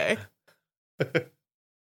okay.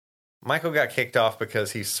 Michael got kicked off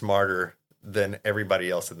because he's smarter than everybody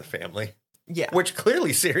else in the family. Yeah. Which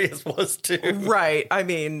clearly Sirius was too. Right. I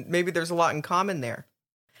mean, maybe there's a lot in common there.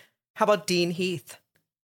 How about Dean Heath?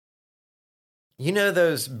 You know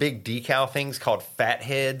those big decal things called Fat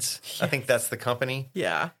Heads? Yes. I think that's the company.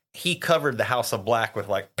 Yeah. He covered the House of Black with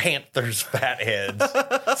Panthers fat heads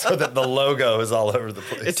so that the logo is all over the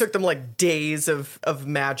place. It took them days of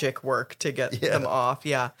magic work to get them off.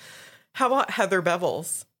 Yeah. How about Heather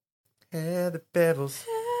Bevels? Heather Bevels.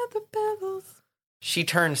 Heather Bevels. She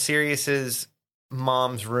turned Sirius's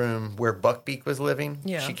mom's room where Buckbeak was living.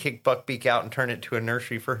 Yeah. She kicked Buckbeak out and turned it to a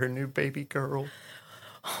nursery for her new baby girl.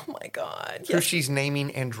 Oh my God. Who she's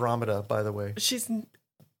naming Andromeda, by the way.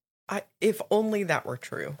 If only that were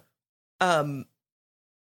true. I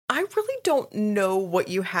really don't know what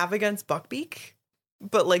you have against Buckbeak,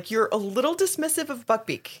 but you're a little dismissive of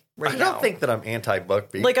Buckbeak right now. I don't think that I'm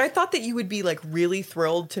anti-Buckbeak. I thought that you would be really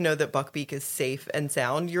thrilled to know that Buckbeak is safe and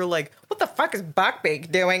sound. You're like, what the fuck is Buckbeak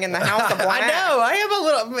doing in the House of Black? I know. I am a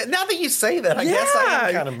little. Now that you say that, I guess I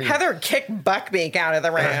am kind of mean. Heather kicked Buckbeak out of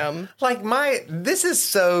the room.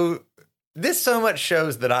 This so much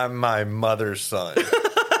shows that I'm my mother's son.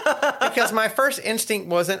 because my first instinct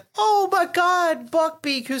wasn't, oh my God,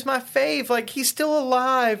 Buckbeak, who's my fave. Like, he's still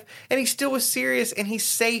alive and he still was serious and he's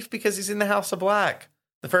safe because he's in the House of Black.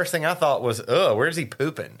 The first thing I thought was, oh, where's he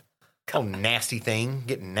pooping? Oh, nasty thing.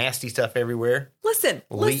 Getting nasty stuff everywhere. Listen.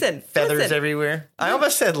 Feathers everywhere. I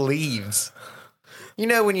almost said leaves. You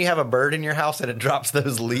know when you have a bird in your house and it drops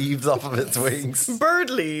those leaves off of its wings? Bird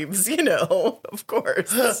leaves, of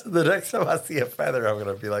course. The next time I see a feather, I'm going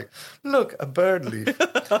to be like, look, a bird leaf.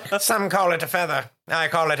 Some call it a feather. I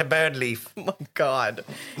call it a bird leaf. Oh, my God.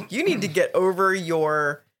 You need to get over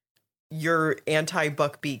your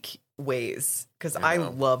anti-Buckbeak ways, because I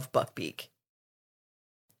love Buckbeak.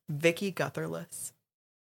 Vicky Gutherless.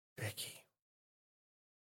 Vicky.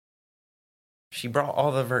 She brought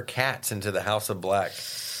all of her cats into the House of Black.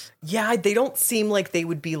 Yeah, they don't seem like they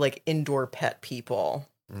would be like indoor pet people.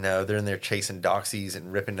 No, they're in there chasing doxies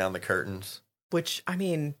and ripping down the curtains. Which, I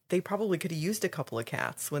mean, they probably could have used a couple of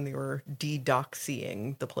cats when they were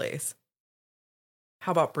de-doxying the place.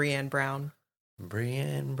 How about Brienne Brown?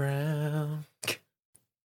 Brienne Brown.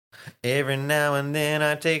 Every now and then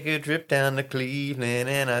I take a trip down to Cleveland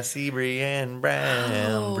and I see Brienne Brown.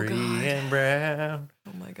 Oh, Brienne God. Brown.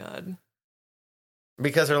 Oh, my God.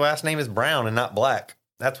 Because her last name is Brown and not Black.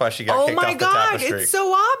 That's why she got kicked off the tapestry. It's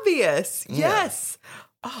so obvious. Yeah. Yes.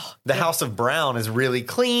 Oh, the House of Brown is really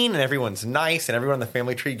clean and everyone's nice and everyone in the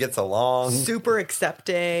family tree gets along. Super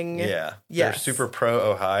accepting. Yeah. Yes. They're super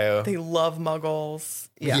pro Ohio. They love muggles.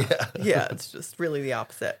 Yeah. Yeah, it's just really the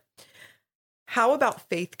opposite. How about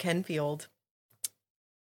Faith Kenfield?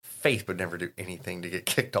 Faith would never do anything to get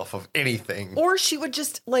kicked off of anything. Or she would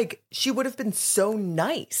just, she would have been so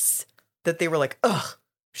nice that they were like, ugh,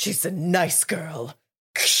 she's a nice girl.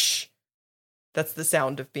 That's the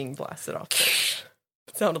sound of being blasted off.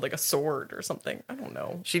 It sounded like a sword or something. I don't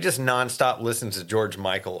know. She just nonstop listens to George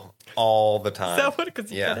Michael all the time. Is that what?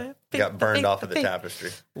 Because got burned off of the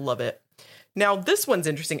tapestry. Love it. Now, this one's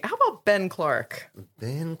interesting. How about Ben Clark?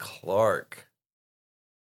 Ben Clark.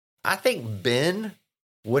 I think Ben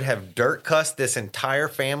would have dirt cussed this entire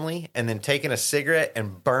family and then taken a cigarette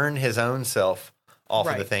and burned his own self off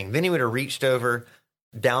of the thing. Then he would have reached over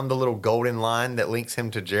down the little golden line that links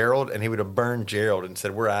him to Gerald, and he would have burned Gerald and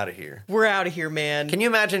said, we're out of here. We're out of here, man. Can you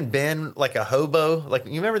imagine Ben like a hobo? Like,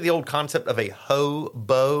 you remember the old concept of a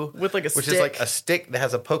hobo? With like a which stick. is like a stick that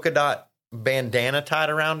has a polka dot bandana tied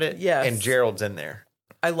around it? Yes. And Gerald's in there.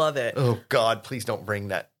 I love it. Oh, God, please don't bring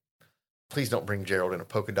that. Please don't bring Gerald in a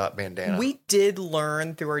polka dot bandana. We did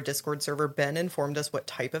learn through our Discord server, Ben informed us what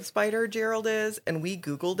type of spider Gerald is, and we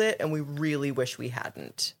Googled it, and we really wish we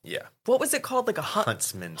hadn't. Yeah. What was it called? Like a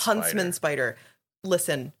huntsman spider.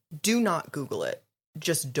 Listen, do not Google it.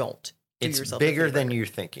 Just don't. It's bigger than you're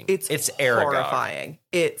thinking. It's horrifying.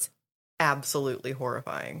 It's absolutely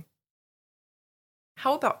horrifying.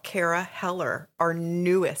 How about Kara Heller, our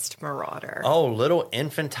newest marauder? Oh, little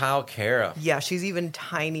infantile Kara. Yeah, she's even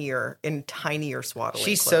tinier in tinier swaddling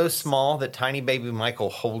She's clothes. so small that tiny baby Michael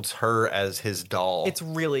holds her as his doll. It's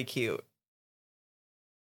really cute.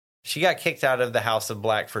 She got kicked out of the House of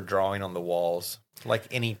Black for drawing on the walls, like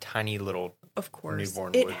any tiny little of course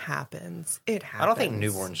newborn it would. happens. It happens. I don't think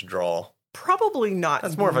newborns draw. Probably not.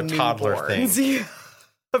 That's more of a toddler thing. Yeah.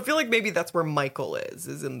 I feel like maybe that's where Michael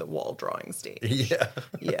is in the wall drawing stage. Yeah.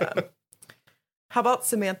 Yeah. How about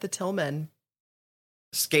Samantha Tillman?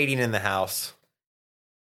 Skating in the house.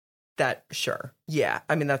 Sure. Yeah.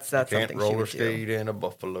 I mean, that's something Can't she roller would skate do. in a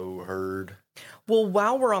buffalo herd. Well,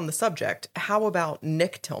 while we're on the subject, how about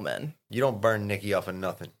Nick Tillman? You don't burn Nikki off of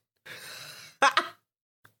nothing.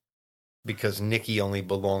 Because Nikki only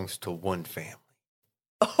belongs to one family.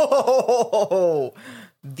 Oh,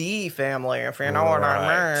 the family, if you know what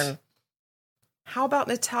I mean. How about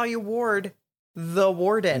Natalia Ward, the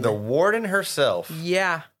warden? The warden herself.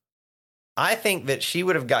 Yeah. I think that she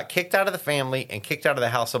would have got kicked out of the family and kicked out of the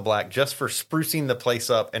House of Black just for sprucing the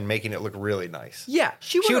place up and making it look really nice. Yeah.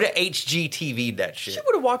 She would have HGTV'd that shit. She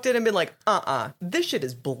would have walked in and been like, this shit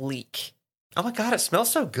is bleak. Oh my God, it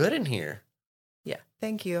smells so good in here. Yeah.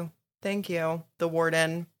 Thank you. Thank you, the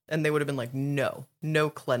warden. And they would have been like, no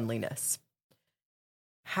cleanliness.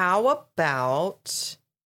 How about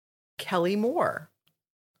Kelly Moore?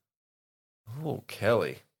 Oh,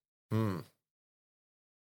 Kelly.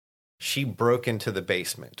 She broke into the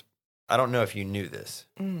basement. I don't know if you knew this,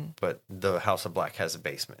 but the House of Black has a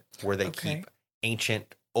basement where they keep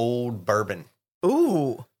ancient old bourbon.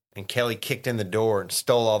 Ooh. And Kelly kicked in the door and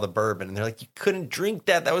stole all the bourbon. And they're like, you couldn't drink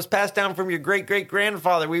that. That was passed down from your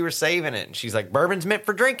great-great-grandfather. We were saving it. And she's like, bourbon's meant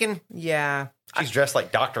for drinking. Yeah. She's dressed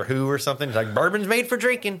like Doctor Who or something. She's like, bourbon's made for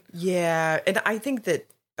drinking. Yeah. And I think that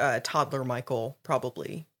toddler Michael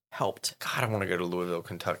probably helped. God, I want to go to Louisville,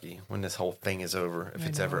 Kentucky when this whole thing is over, if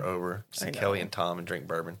it's ever over. See Kelly and Tom and drink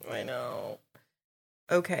bourbon. I know.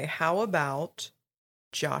 Okay, how about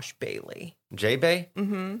Josh Bailey? J-Bay?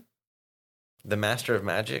 Mm-hmm. The Master of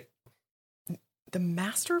Magic? The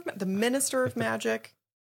Minister of Magic?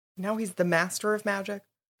 Now he's the Master of Magic?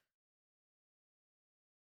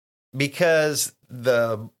 Because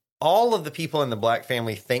all of the people in the Black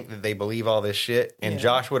family think that they believe all this shit, and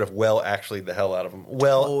Josh would have actually the hell out of them.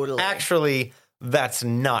 Well, totally. Actually, that's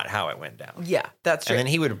not how it went down. Yeah, that's true. And then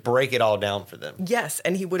he would break it all down for them. Yes,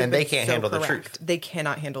 and he would have And been they can't so handle correct. the truth. They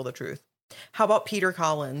cannot handle the truth. How about Peter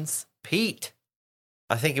Collins? Pete.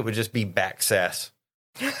 I think it would just be back sass.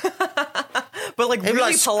 But like He'd be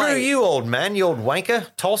really like, polite. screw you, old man, you old wanker,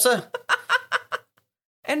 Tulsa.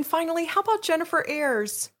 And finally, how about Jennifer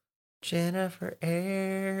Ayers? Jennifer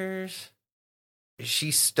Ayers.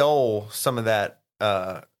 She stole some of that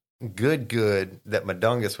good that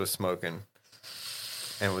Madungus was smoking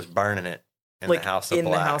and was burning it in Like, the House of in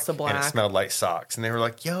the Black. House of Black. And it smelled like socks. And they were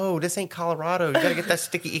like, yo, this ain't Colorado. You got to get that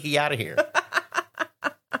sticky icky out of here.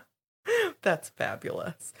 That's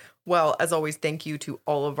fabulous. Well, as always, thank you to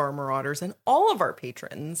all of our Marauders and all of our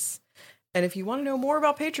patrons. And if you want to know more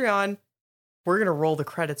about Patreon, we're going to roll the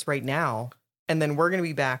credits right now. And then we're going to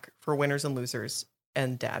be back for winners and losers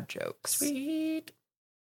and dad jokes. Sweet.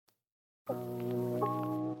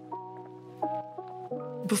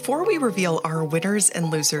 Before we reveal our winners and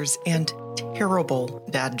losers and terrible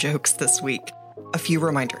dad jokes this week, a few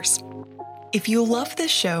reminders. If you love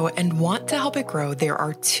this show and want to help it grow, there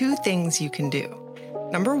are two things you can do.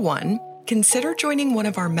 Number one, consider joining one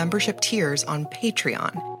of our membership tiers on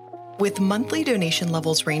Patreon. With monthly donation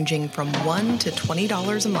levels ranging from $1 to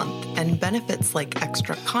 $20 a month and benefits like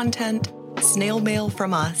extra content, snail mail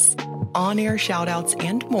from us, on-air shoutouts,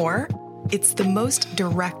 and more, it's the most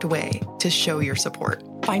direct way to show your support.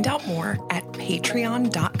 Find out more at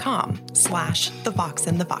patreon.com/The Fox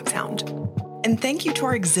and the Foxhound. And thank you to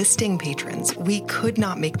our existing patrons. We could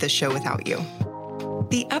not make this show without you.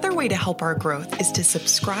 The other way to help our growth is to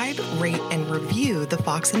subscribe, rate, and review The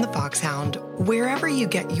Fox and the Foxhound wherever you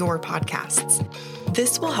get your podcasts.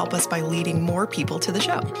 This will help us by leading more people to the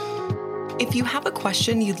show. If you have a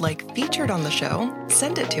question you'd like featured on the show,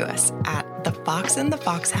 send it to us at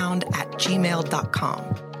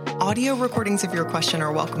thefoxandthefoxhound@gmail.com. Audio recordings of your question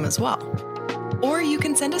are welcome as well. Or you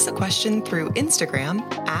can send us a question through Instagram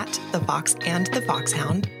at The Fox and the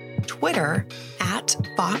Foxhound, Twitter at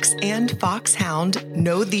Fox and Foxhound,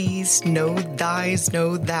 no these, no thys,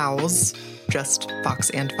 no thous, just Fox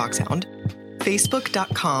and Foxhound,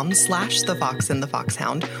 Facebook.com/The Fox and the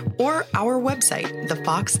Foxhound, or our website,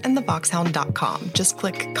 thefoxandthefoxhound.com. Just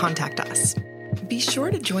click Contact Us. Be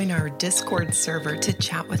sure to join our Discord server to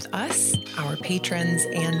chat with us, our patrons,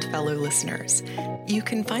 and fellow listeners. You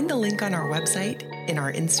can find the link on our website, in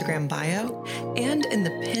our Instagram bio, and in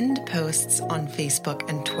the pinned posts on Facebook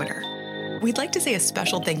and Twitter. We'd like to say a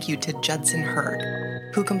special thank you to Judson Hurd,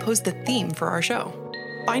 who composed the theme for our show.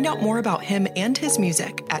 Find out more about him and his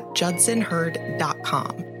music at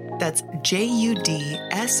judsonhurd.com. That's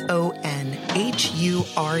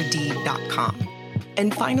JUDSONHURD.com.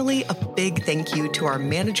 And finally, a big thank you to our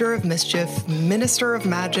Manager of Mischief, Minister of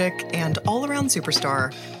Magic, and all-around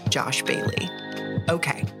superstar, Josh Bailey.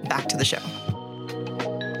 Okay, back to the show.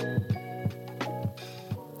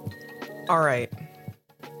 All right.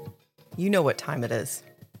 You know what time it is.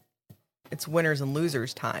 It's winners and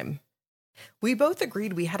losers time. We both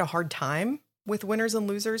agreed we had a hard time with winners and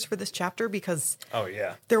losers for this chapter because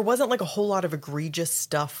there wasn't like a whole lot of egregious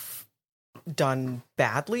stuff done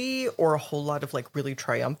badly or a whole lot of like really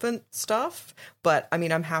triumphant stuff. But I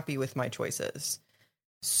mean, I'm happy with my choices.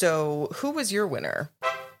 So who was your winner?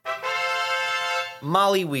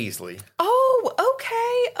 Molly Weasley. Oh,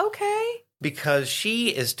 okay. Because she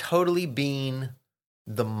is totally being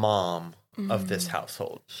the mom of this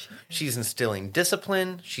household. She's instilling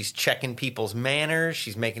discipline. She's checking people's manners.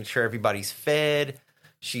 She's making sure everybody's fed.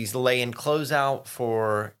 She's laying clothes out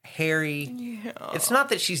for Harry. Yeah. It's not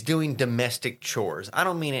that she's doing domestic chores. I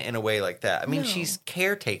don't mean it in a way like that. I mean, she's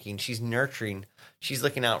caretaking. She's nurturing. She's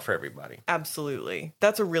looking out for everybody. Absolutely.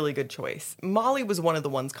 That's a really good choice. Molly was one of the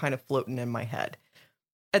ones kind of floating in my head.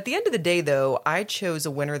 At the end of the day, though, I chose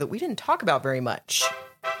a winner that we didn't talk about very much.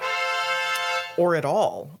 Or at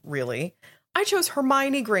all, really. I chose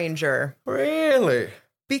Hermione Granger. Really?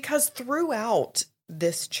 Because throughout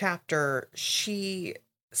this chapter, she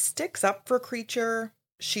sticks up for Creature.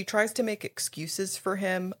 She tries to make excuses for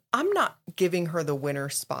him. I'm not giving her the winner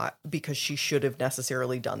spot because she should have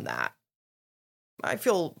necessarily done that. I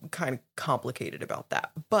feel kind of complicated about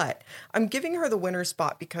that. But I'm giving her the winner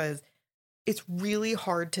spot because it's really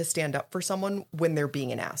hard to stand up for someone when they're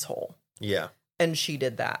being an asshole. Yeah. And she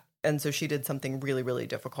did that. And so she did something really, really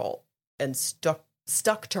difficult and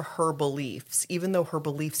stuck to her beliefs, even though her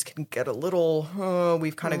beliefs can get a little,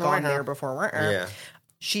 we've kind of gone there before. Yeah.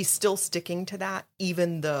 She's still sticking to that,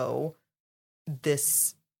 even though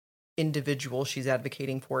this individual she's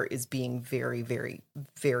advocating for is being very, very,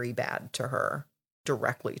 very bad to her,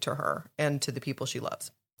 directly to her and to the people she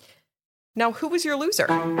loves. Now, who was your loser?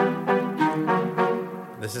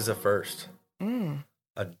 This is a first.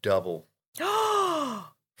 A double.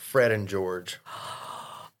 Fred and George.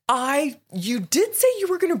 You did say you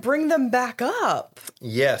were going to bring them back up.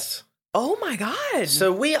 Yes. Oh my God.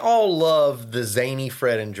 So we all love the zany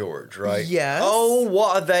Fred and George, right? Yes. Oh,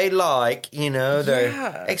 what are they like? You know, their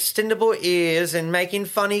Yeah. extendable ears and making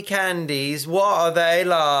funny candies. What are they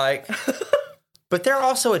like? But they're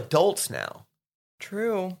also adults now.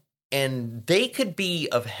 True. And they could be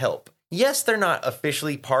of help. Yes, they're not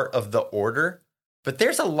officially part of the order, but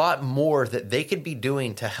there's a lot more that they could be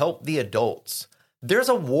doing to help the adults. There's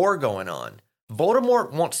a war going on.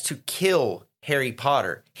 Voldemort wants to kill Harry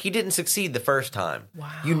Potter. He didn't succeed the first time.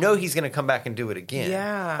 Wow. You know he's going to come back and do it again.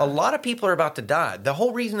 Yeah. A lot of people are about to die. The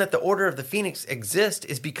whole reason that the Order of the Phoenix exists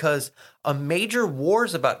is because a major war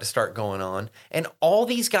is about to start going on, and all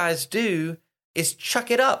these guys do is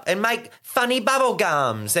chuck it up and make funny bubble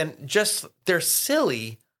gums, and just, they're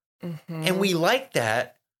silly, and we like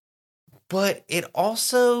that, but it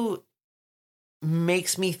also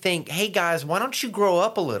makes me think, hey guys, why don't you grow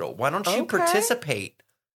up a little? Why don't you participate?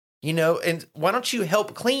 You know, and why don't you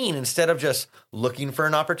help clean instead of just looking for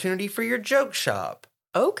an opportunity for your joke shop?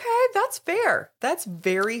 Okay, that's fair. That's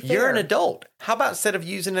very fair. You're an adult. How about instead of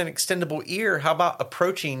using an extendable ear, how about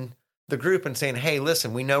approaching the group and saying, hey,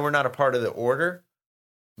 listen, we know we're not a part of the order,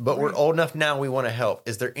 but we're old enough now, we want to help.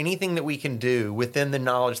 Is there anything that we can do within the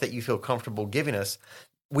knowledge that you feel comfortable giving us?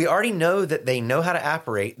 We already know that they know how to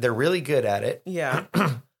apparate. They're really good at it. Yeah.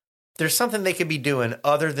 There's something they could be doing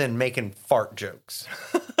other than making fart jokes.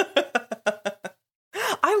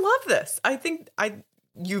 I love this. I think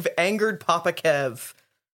you've angered Papa Kev,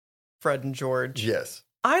 Fred and George. Yes.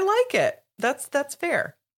 I like it. That's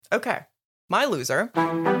fair. Okay. My loser.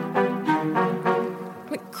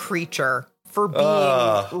 Creature for being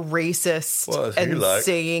racist and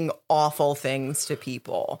saying awful things to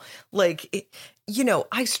people. Like, you know,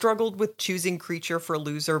 I struggled with choosing Creature for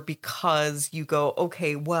loser because you go,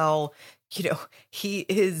 okay, well, you know, he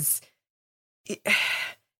is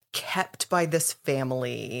kept by this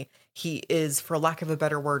family. He is, for lack of a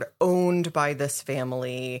better word, owned by this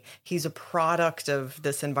family. He's a product of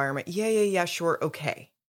this environment. Yeah, sure, okay.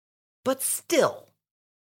 But still,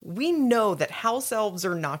 we know that house elves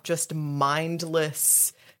are not just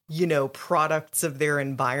mindless, you know, products of their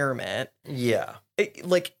environment. Yeah.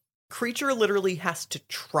 Like, Creature literally has to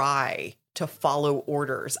try to follow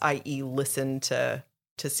orders, i.e. listen to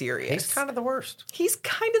Sirius. He's kind of the worst. He's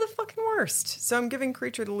kind of the fucking worst. So I'm giving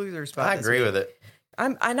Creature the loser spot. I agree with it.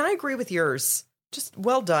 And I agree with yours. Just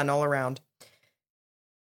well done all around.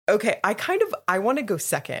 Okay, I want to go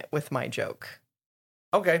second with my joke.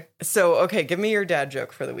 Okay. So, give me your dad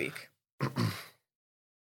joke for the week.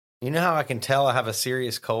 You know how I can tell I have a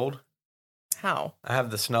serious cold? How? I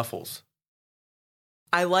have the snuffles.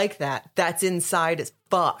 I like that. That's inside as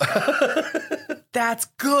fuck. That's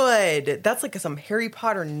good. That's like some Harry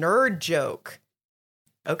Potter nerd joke.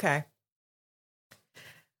 Okay.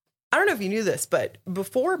 I don't know if you knew this, but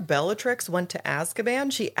before Bellatrix went to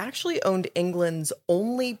Azkaban, she actually owned England's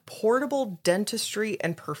only portable dentistry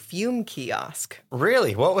and perfume kiosk.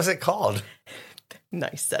 Really? What was it called?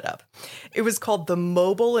 Nice setup. It was called the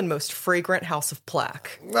Mobile and Most Fragrant House of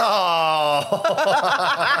Plaque. Oh.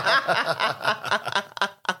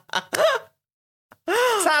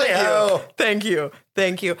 Thank you.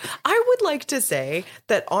 I would like to say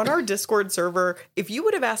that on our Discord server, if you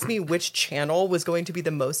would have asked me which channel was going to be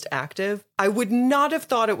the most active, I would not have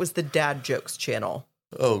thought it was the Dad Jokes channel.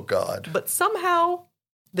 Oh, God. But somehow,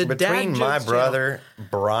 the Dad Jokes Between my channel, brother,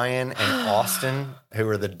 Brian, and Austin, who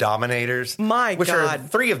are the dominators, which are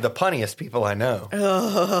three of the punniest people I know.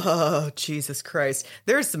 Oh, Jesus Christ.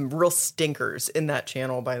 There's some real stinkers in that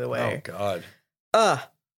channel, by the way. Oh, God.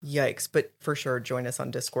 Yikes, but for sure, join us on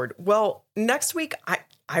Discord. Well, next week,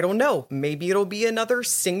 I don't know. Maybe it'll be another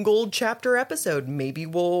single chapter episode. Maybe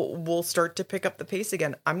we'll start to pick up the pace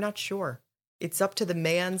again. I'm not sure. It's up to the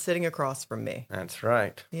man sitting across from me. That's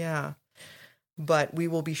right. Yeah. But we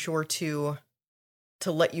will be sure to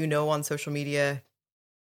let you know on social media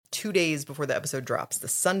 2 days before the episode drops. The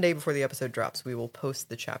Sunday before the episode drops, we will post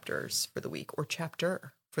the chapters for the week, or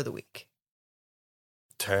chapter for the week.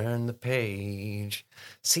 Turn the page.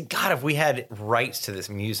 See, God, if we had rights to this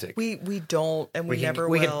music, We don't, and we never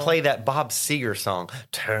we will. could play that Bob Seger song.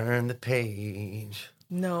 Turn the page.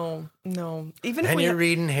 No. Even if And we you're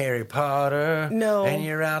reading Harry Potter. No. And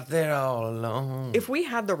you're out there all alone. if we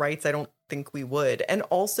had the rights, I don't think we would. And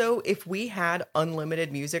also, if we had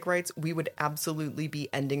unlimited music rights, we would absolutely be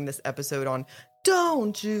ending this episode on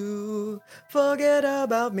 "Don't you forget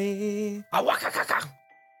about me."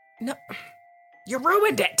 No, you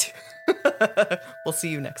ruined it. We'll see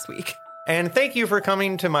you next week. And thank you for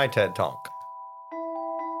coming to my TED Talk.